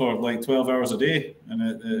table for like 12 hours a day, and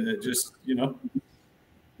it just, you know.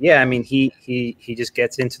 Yeah, I mean, he just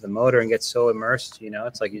gets into the motor and gets so immersed. You know,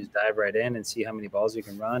 it's like you just dive right in and see how many balls you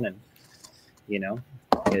can run, and you know,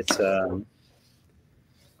 it's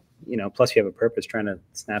you know, plus you have a purpose trying to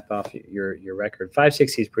snap off your record.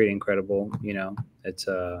 560 is pretty incredible. You know, it's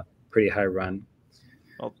a pretty high run.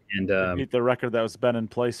 Well, and beat the record that was been in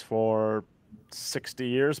place for 60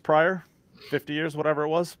 years prior, 50 years, whatever it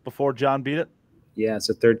was, before John beat it. Yeah, it's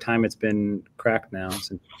the 3rd time it's been cracked now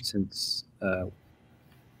since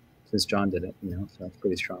John did it. You know, so it's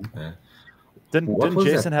pretty strong. Yeah. Didn't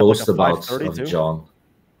Jayson have like a 530 too? John?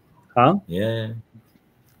 Huh? Yeah.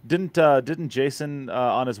 Didn't Jayson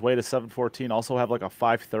on his way to 714 also have like a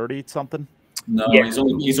 530 something? No, yeah.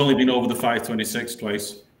 he's only been over the 526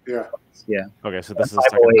 twice. Yeah. Okay, so this is the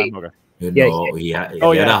second time. Okay. He had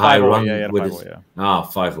a high run with his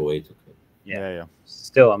 508. Okay. Yeah.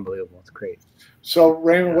 Still unbelievable. It's great. So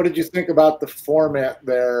Raymond, what did you think about the format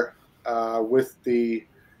there with the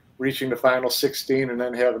reaching the final 16 and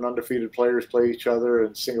then having undefeated players play each other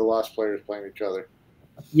and single loss players playing each other?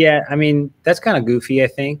 Yeah, I mean, that's kind of goofy, I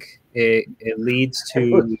think. It leads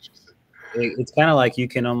to it's kind of like you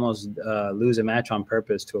can almost lose a match on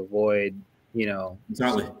purpose to avoid, you know,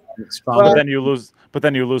 exactly. But then you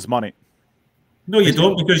lose money. No, you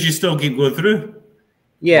don't, because you still keep going through.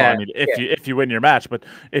 Yeah, well, I mean, if you win your match, but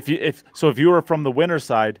if you were from the winner's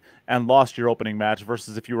side and lost your opening match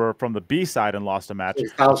versus if you were from the B side and lost a match,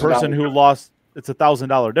 the person who lost, it's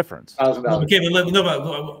 $1,000 difference. Okay,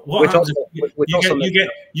 but what happens if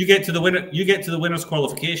you get to the winner, you get to the winner's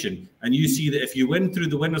qualification, and you see that if you win through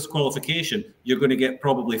the winner's qualification, you're going to get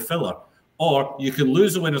probably filler. Or you can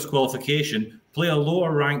lose the winner's qualification, play a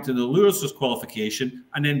lower ranked in the loser's qualification,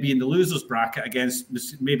 and then be in the loser's bracket against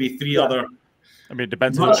maybe three other. I mean, it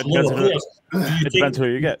depends. It depends who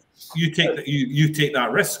you get. You take that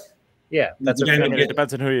risk. Yeah, that's it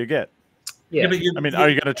depends on who you get. Yeah, but I mean, are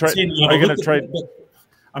you going to trade? Are you going to trade?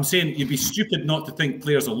 I'm saying you'd be stupid not to think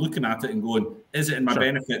players are looking at it and going, "Is it in my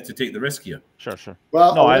benefit to take the risk here?" Sure, sure.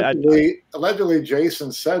 Well, no, allegedly,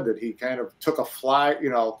 Jayson said that he kind of took a fly. You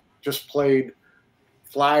know, just played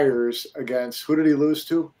flyers against, who did he lose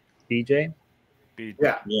to? BJ.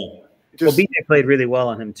 Yeah. Well, BJ played really well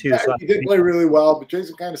on him too. Yeah, so he did play really well, but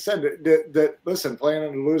Jayson kind of said that listen, being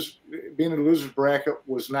in the loser's bracket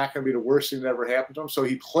was not going to be the worst thing that ever happened to him. So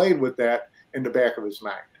he played with that in the back of his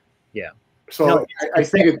mind. Yeah. So no, I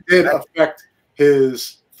think it did affect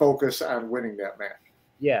his focus on winning that match.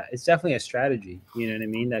 Yeah, it's definitely a strategy. You know what I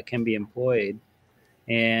mean? That can be employed,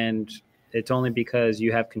 and it's only because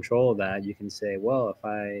you have control of that you can say, well, if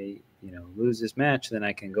I lose this match, then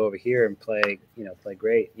I can go over here and play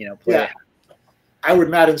great. Yeah. I would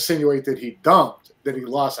not insinuate that he dumped, that he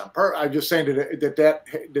lost on purpose. I'm just saying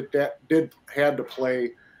that did had to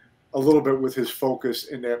play a little bit with his focus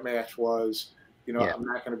in that match. Was I'm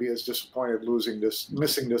not going to be as disappointed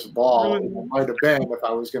missing this ball as it might have been if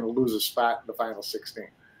I was going to lose a spot in the final 16.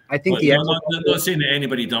 I think I'm not saying that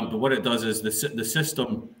anybody dumped, but what it does is the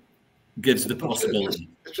system gives the possibility.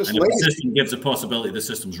 It's just, and if the system gives the possibility, the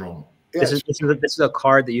system's wrong. Yeah, this is a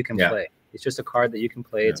card that you can play. It's just a card that you can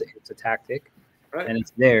play. It's a tactic, and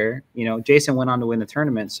it's there. Jayson went on to win the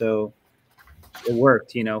tournament, so it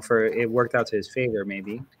worked. It worked out to his favor,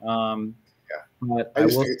 maybe. But I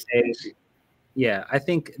will say, I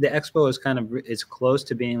think the Expo is it's close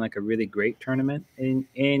to being like a really great tournament in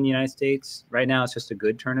the United States. Right now, it's just a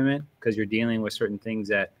good tournament because you're dealing with certain things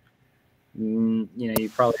that you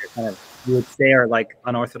probably you would say are like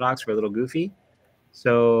unorthodox or a little goofy.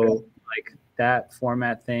 So like that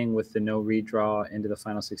format thing with the no redraw into the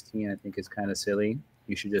final 16, I think is kind of silly.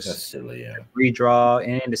 You should just redraw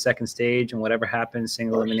into second stage, and whatever happens,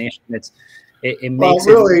 single elimination. It makes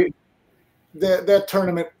really. That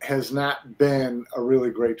tournament has not been a really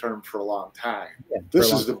great tournament for a long time. Yeah,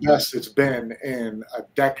 this is the best it's been in a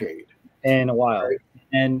decade. In a while. Right?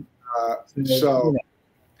 And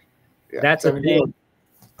that's a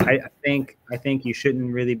thing. I think you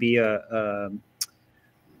shouldn't really be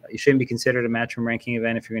you shouldn't be considered a matchroom ranking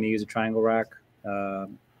event if you're going to use a triangle rack.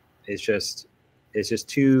 It's just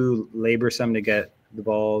too laborsome to get the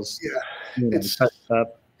balls touched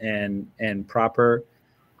up and proper.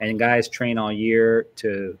 And guys train all year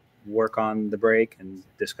to work on the break and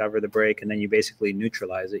discover the break, and then you basically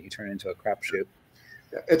neutralize it. You turn it into a crapshoot.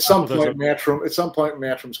 Yeah. At some point,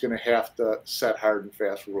 Matchroom's going to have to set hard and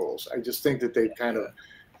fast rules. I just think that they kind of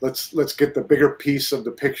let's get the bigger piece of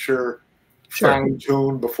the picture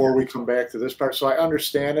fine-tuned before we come back to this part. So I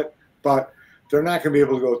understand it, but they're not going to be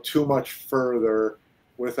able to go too much further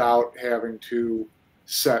without having to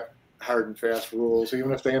set hard and fast rules,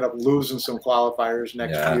 even if they end up losing some qualifiers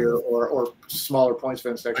next year or smaller points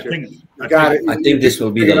events next year. I think this will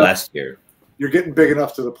be the last year. You're getting big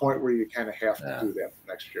enough to the point where you kind of have to do that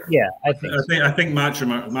next year. Yeah, I think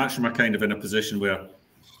Matchroom are kind of in a position where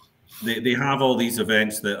they have all these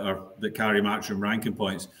events that carry Matchroom ranking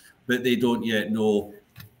points, but they don't yet know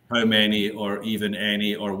how many or even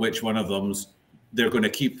any or which one of them they're going to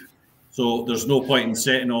keep. So there's no point in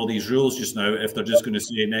setting all these rules just now if they're just going to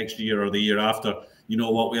say next year or the year after, you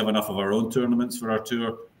know what, we have enough of our own tournaments for our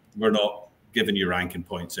tour. We're not giving you ranking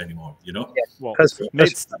points anymore, Because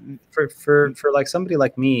for like somebody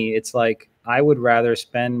like me, it's like I would rather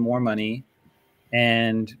spend more money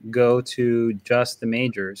and go to just the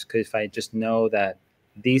majors, because if I just know that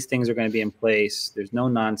these things are going to be in place, there's no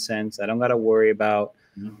nonsense. I don't got to worry about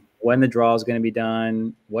when the draw is going to be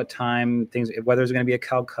done, what time whether there's going to be a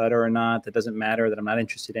Calcutta or not, that doesn't matter, that I'm not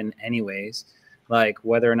interested in anyways. Like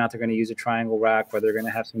whether or not they're going to use a triangle rack, whether they're going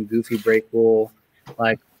to have some goofy break rule,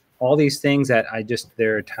 like all these things that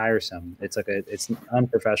they're tiresome. It's it's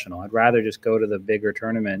unprofessional. I'd rather just go to the bigger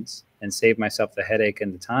tournaments and save myself the headache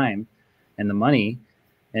and the time and the money,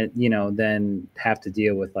 and then have to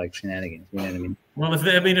deal with like shenanigans. You know what I mean? Well, if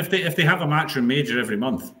they have a matchroom major every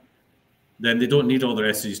month, then they don't need all the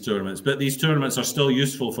rest of these tournaments. But these tournaments are still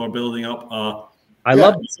useful for building up a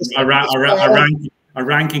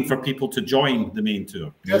ranking for people to join the main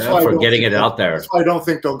tour. That's why for getting it out there. That's why I don't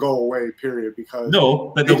think they'll go away, period. Because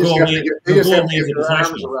no, but they'll go away. They just have to get their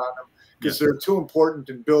arms around them because they're too important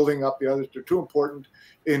in building up the others. They're too important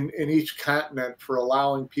in each continent for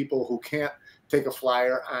allowing people who can't take a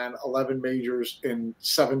flyer on 11 majors in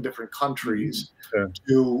 7 different countries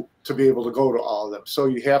to to be able to go to all of them. So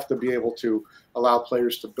you have to be able to allow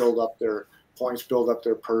players to build up their points, build up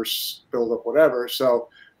their purse, build up whatever. So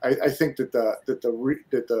I think that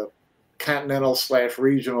the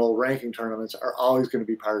continental/regional ranking tournaments are always going to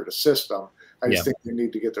be part of the system. I just think they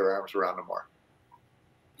need to get their arms around them more.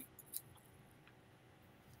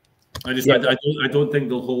 I don't think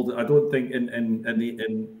they'll hold. I don't think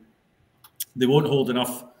they won't hold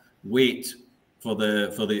enough weight for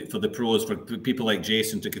the pros, for people like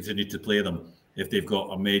Jayson to continue to play them if they've got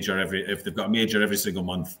a major every single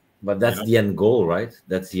month. But that's the end goal, right?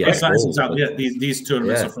 That's the end goal. Exactly. Yeah, these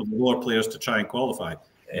tournaments are for the lower players to try and qualify.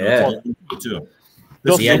 The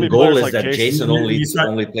end goal is that Jayson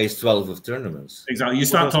only plays 12 of tournaments. Exactly. You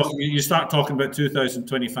start talking about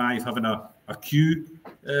 2025 having a Q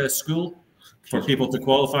school for people to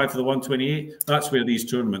qualify for the 128. That's where these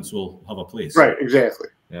tournaments will have a place. Right. Exactly.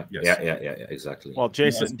 Yeah. Exactly. Well,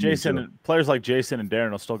 Jayson, players like Jayson and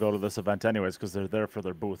Darren will still go to this event anyways because they're there for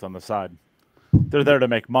their booth on the side. They're there to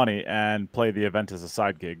make money and play the event as a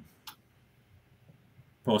side gig.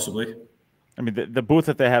 Possibly. I mean, the booth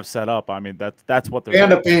that they have set up, I mean, that's what they're. They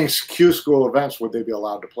end up being Q school events. Would they be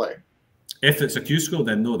allowed to play? If it's a Q school,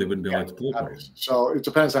 then no, they wouldn't be allowed to play. So it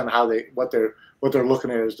depends on how what they're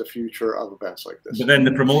looking at as the future of events like this. But then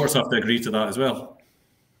the promoters have to agree to that as well.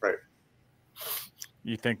 Right.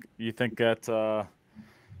 You think that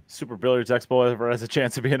Super Billiards Expo ever has a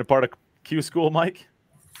chance of being a part of Q school, Mike?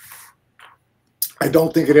 I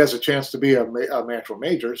don't think it has a chance to be a Matchroom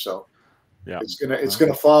major, so yeah, it's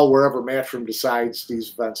gonna fall wherever Matchroom decides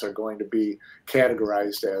these events are going to be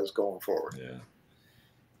categorized as going forward. Yeah.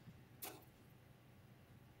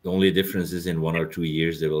 The only difference is in 1 or 2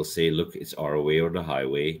 years they will say, "Look, it's our way or the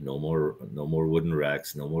highway. No more wooden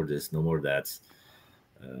racks. No more this. No more that."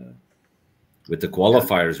 With the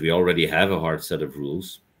qualifiers, we already have a hard set of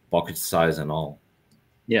rules, pocket size and all.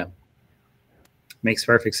 Yeah. Makes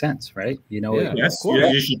perfect sense, right? You know, yes,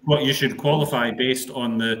 you should qualify based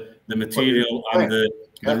on the material and the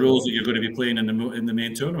rules that you're going to be playing in the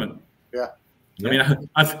main tournament. Yeah. I mean,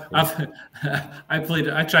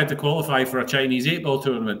 I tried to qualify for a Chinese 8-ball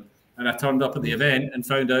tournament, and I turned up at the event and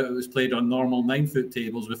found out it was played on normal 9-foot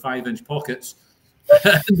tables with 5-inch pockets.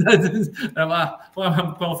 Well,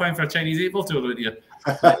 I'm qualifying for a Chinese 8-ball tournament here.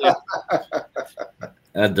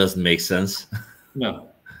 That doesn't make sense. No.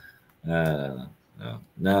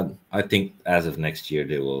 No, I think as of next year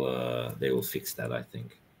they will fix that. I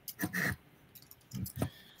think.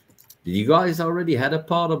 Did you guys already had a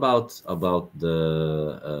part about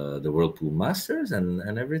the Whirlpool Masters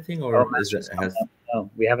and everything, or no,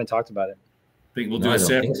 we haven't talked about it. I think we'll do a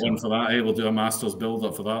separate one for that. Hey, we'll do a Masters build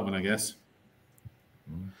up for that one, I guess.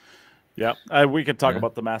 Yeah, we could talk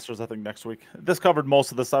about the Masters, I think, next week. This covered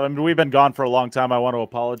most of the stuff. I mean, we've been gone for a long time. I want to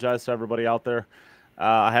apologize to everybody out there.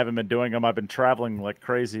 I haven't been doing them. I've been traveling like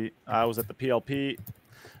crazy. I was at the PLP,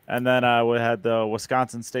 and then we had the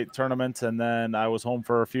Wisconsin State Tournament, and then I was home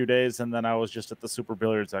for a few days, and then I was just at the Super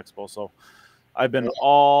Billiards Expo. So I've been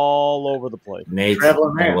all over the place. Nate,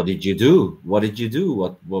 what did you do? What did you do?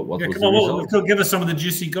 What was the result? Give us some of the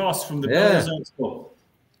juicy goss from the Billiards Expo.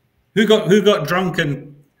 Who got drunk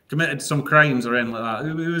and committed some crimes or anything like that?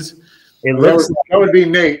 Who was? That would be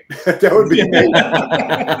Nate. That would be Nate.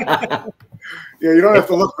 Yeah, you don't have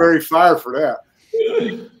to look very far for that.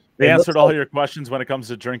 They answered all your questions when it comes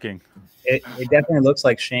to drinking. It definitely looks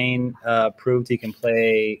like Shane proved he can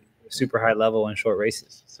play super high level in short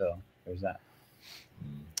races. So there's that.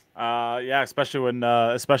 Yeah, especially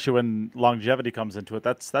when longevity comes into it.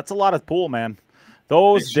 That's a lot of pool, man.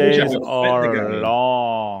 Those days are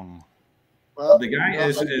long. Well, the guy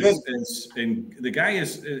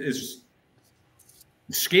is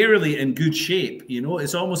scarily in good shape. You know,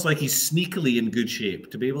 it's almost like he's sneakily in good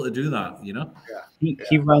shape to be able to do that. You know,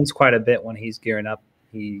 he runs quite a bit when he's gearing up.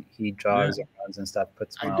 He jogs and runs and stuff.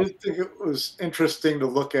 I did think it was interesting to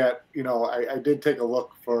look at. You know, I did take a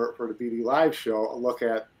look for the BD Live show. A look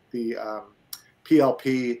at the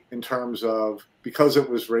PLP in terms of, because it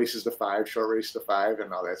was races to 5, short race to 5,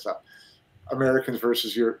 and all that stuff. Americans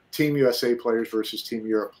versus your Team USA players versus Team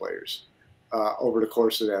Europe players over the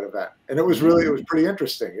course of that event, and it was pretty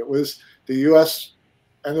interesting. It was the U.S.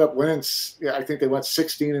 ended up winning. Yeah, I think they went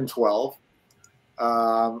 16-12,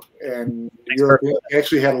 and Europe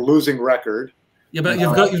actually had a losing record. Yeah, but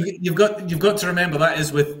you've got to remember that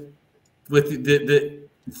is with the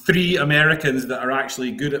 3 Americans that are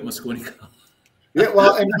actually good at Mosconi. Yeah,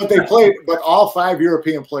 well, but they played, but all 5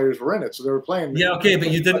 European players were in it, so they were playing. Yeah, okay, but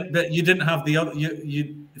you didn't have the other.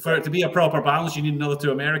 You for it to be a proper balance, you need another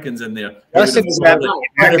 2 Americans in there. Points in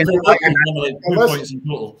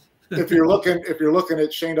total. if you're looking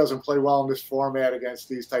at Shane doesn't play well in this format against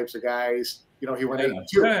these types of guys. You know, he went 8-2.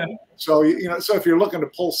 Yeah. So so if you're looking to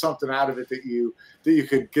pull something out of it that you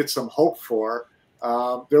could get some hope for,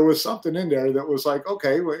 there was something in there that was like,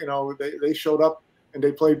 okay, well, you know, they showed up and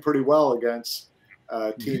they played pretty well against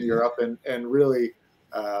Team Europe, and really,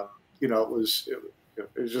 you know, it was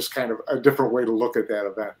just kind of a different way to look at that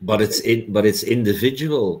event. But it's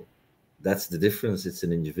individual. That's the difference. It's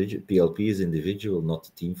an individual. PLP is individual, not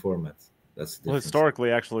the team format. That's the difference.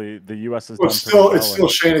 Historically, actually, the U.S. has Well, done it's still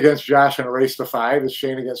Shane against Josh in a race to 5. It's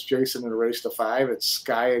Shane against Jayson in a race to 5. It's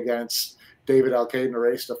Sky against David Alcade in a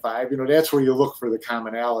race to 5. You know, that's where you look for the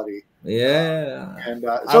commonality. Yeah. And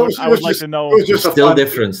so I would like to know. It was just still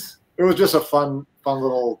difference. It was just a fun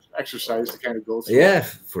little exercise to kind of go through. Yeah,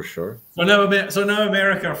 for sure. So now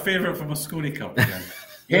America are favourite for Mosconi Cup again.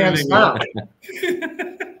 Hands down.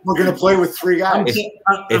 We're going to play with 3 guys.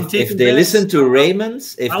 If they listen to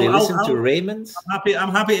Raymond's, I'm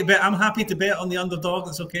happy to bet. I'm happy to bet on the underdog.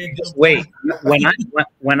 It's okay. Just wait.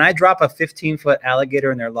 When I drop a 15-foot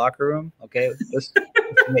alligator in their locker room, okay, just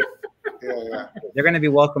wait. Yeah. They're going to be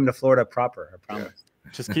welcome to Florida proper. I promise.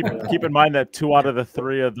 Yeah. Just keep in mind that 2 out of the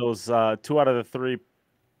 3 of those 2 out of the 3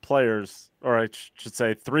 players, or I should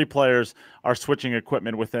say 3 players, are switching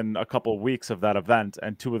equipment within a couple of weeks of that event,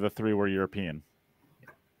 and 2 of the 3 were European.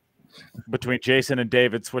 Between Jayson and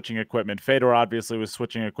David switching equipment, Fedor obviously was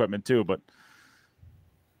switching equipment too, but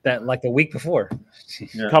that like the week before.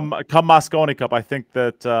 Yeah. Come Mosconi Cup, I think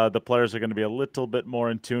that the players are going to be a little bit more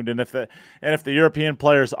in tune, and if the European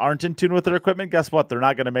players aren't in tune with their equipment, guess what? They're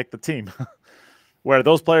not going to make the team. Where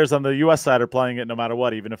those players on the U.S. side are playing it no matter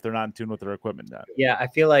what, even if they're not in tune with their equipment yet. Yeah, I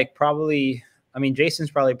feel like probably. I mean,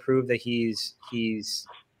 Jason's probably proved that he's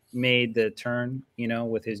made the turn, you know,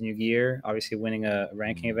 with his new gear. Obviously, winning a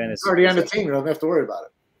ranking event is already on the team. You don't have to worry about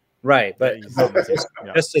it. Right, but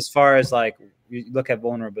just as far as like you look at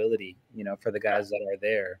vulnerability, you know, for the guys that are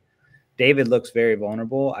there, David looks very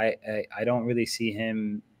vulnerable. I don't really see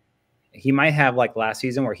him. He might have like last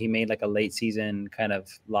season where he made like a late season kind of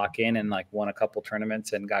lock in and like won a couple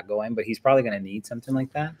tournaments and got going, but he's probably going to need something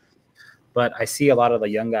like that. But I see a lot of the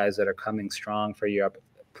young guys that are coming strong for Europe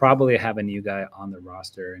probably have a new guy on the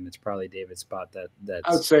roster, and it's probably David's spot that's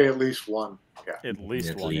I would say at least one. Yeah. At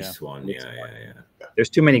least one. Yeah. There's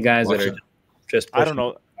too many guys that are just I don't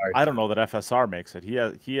know that FSR makes it.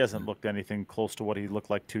 He hasn't looked anything close to what he looked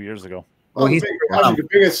like 2 years ago. Well, the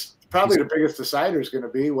biggest decider is going to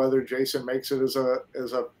be whether Jayson makes it as a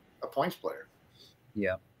points player.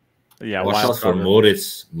 Yeah. Yeah. Watch out for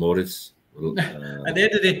Moritz. At the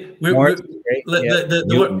end of the day,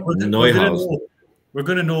 we're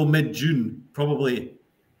going to know mid-June, probably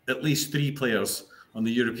at least 3 players on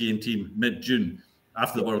the European team mid-June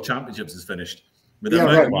after the World Championships is finished. One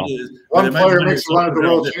player makes a run at the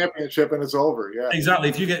World Championship and it's over. Yeah, exactly.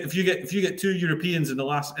 If you get 2 Europeans in the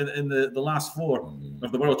last 4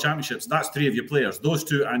 of the World Championships, that's 3 of your players. Those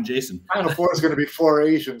 2 and Jayson. Final 4 is going to be 4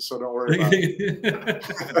 Asians, so don't worry about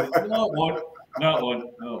it. Not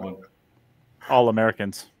one. All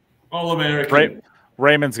Americans.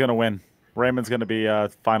 Raymond's going to win. Raymond's going to be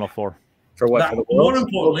Final 4. For what? For the more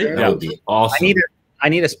importantly, that would be awesome. I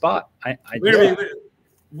need a spot.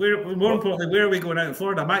 More importantly, where are we going out in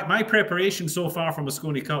Florida? My preparation so far for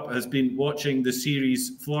Mosconi Cup has been watching the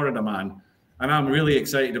series Florida Man, and I'm really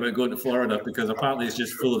excited about going to Florida because apparently it's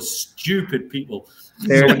just full of stupid people.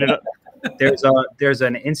 There's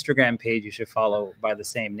an Instagram page you should follow by the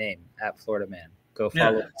same name @FloridaMan. Go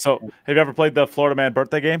follow. Yeah. So, have you ever played the Florida Man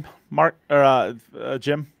birthday game, Mark or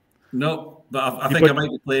Jim? No, but I think I might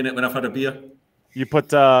be playing it when I've had a beer. You put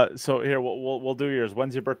so here we'll do yours.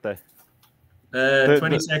 When's your birthday?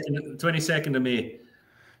 22nd of May.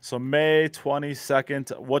 So May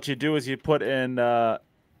 22nd. What you do is you put in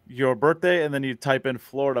your birthday and then you type in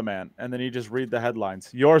Florida Man and then you just read the headlines.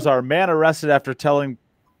 Yours are man arrested after telling.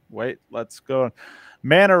 Wait, let's go.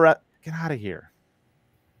 Get out of here.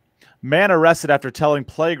 Man arrested after telling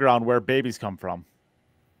playground where babies come from.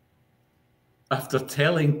 After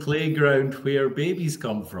telling playground where babies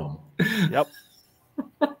come from. Yep.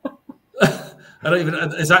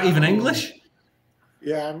 Is that even English?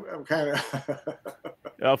 Yeah, I'm kind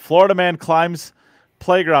of. Florida man climbs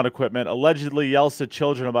playground equipment, allegedly yells to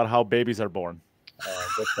children about how babies are born.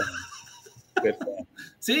 Good for him. Good for him.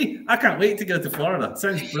 See, I can't wait to go to Florida.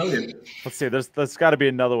 Sounds brilliant. Let's see. There's got to be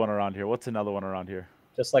another one around here. What's another one around here?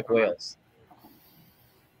 Just like Wales.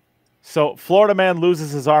 So, Florida man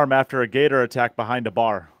loses his arm after a gator attack behind a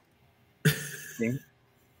bar.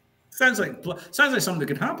 Sounds like something that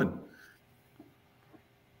could happen.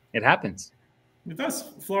 It happens. It does.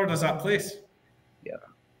 Florida's that place. Yeah.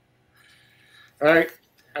 All right.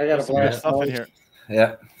 I got a some good blast stuff in here.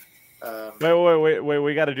 Yeah. Wait.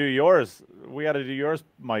 We got to do yours. We got to do yours,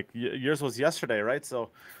 Mike. Yours was yesterday, right? So,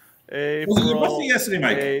 April. Was it yesterday,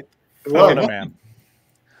 Mike? 8th, Well, Florida man.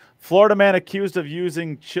 Florida man accused of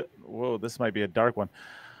using. Whoa, this might be a dark one.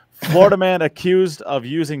 Florida man accused of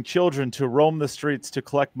using children to roam the streets to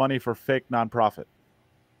collect money for fake nonprofit.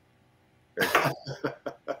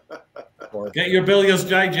 Get your Billiards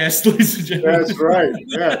Digest, ladies and gentlemen. That's right.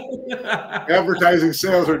 Yeah. Advertising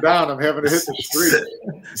sales are down. I'm having to hit the street.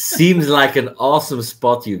 Seems like an awesome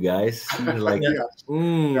spot, you guys. Seems like Yeah.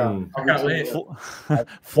 I can't wait.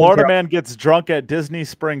 Florida man gets drunk at Disney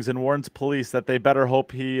Springs and warns police that they better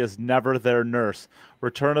hope he is never their nurse.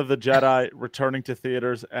 Return of the Jedi, returning to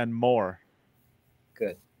theaters, and more.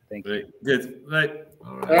 Good. Thank you. Right. Good. Right.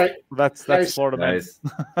 All right. That's Nice. Florida man. nice.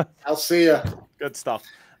 I'll see you. Good stuff.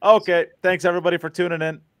 Okay. Thanks everybody for tuning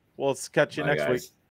in. We'll catch you Bye, next guys. week.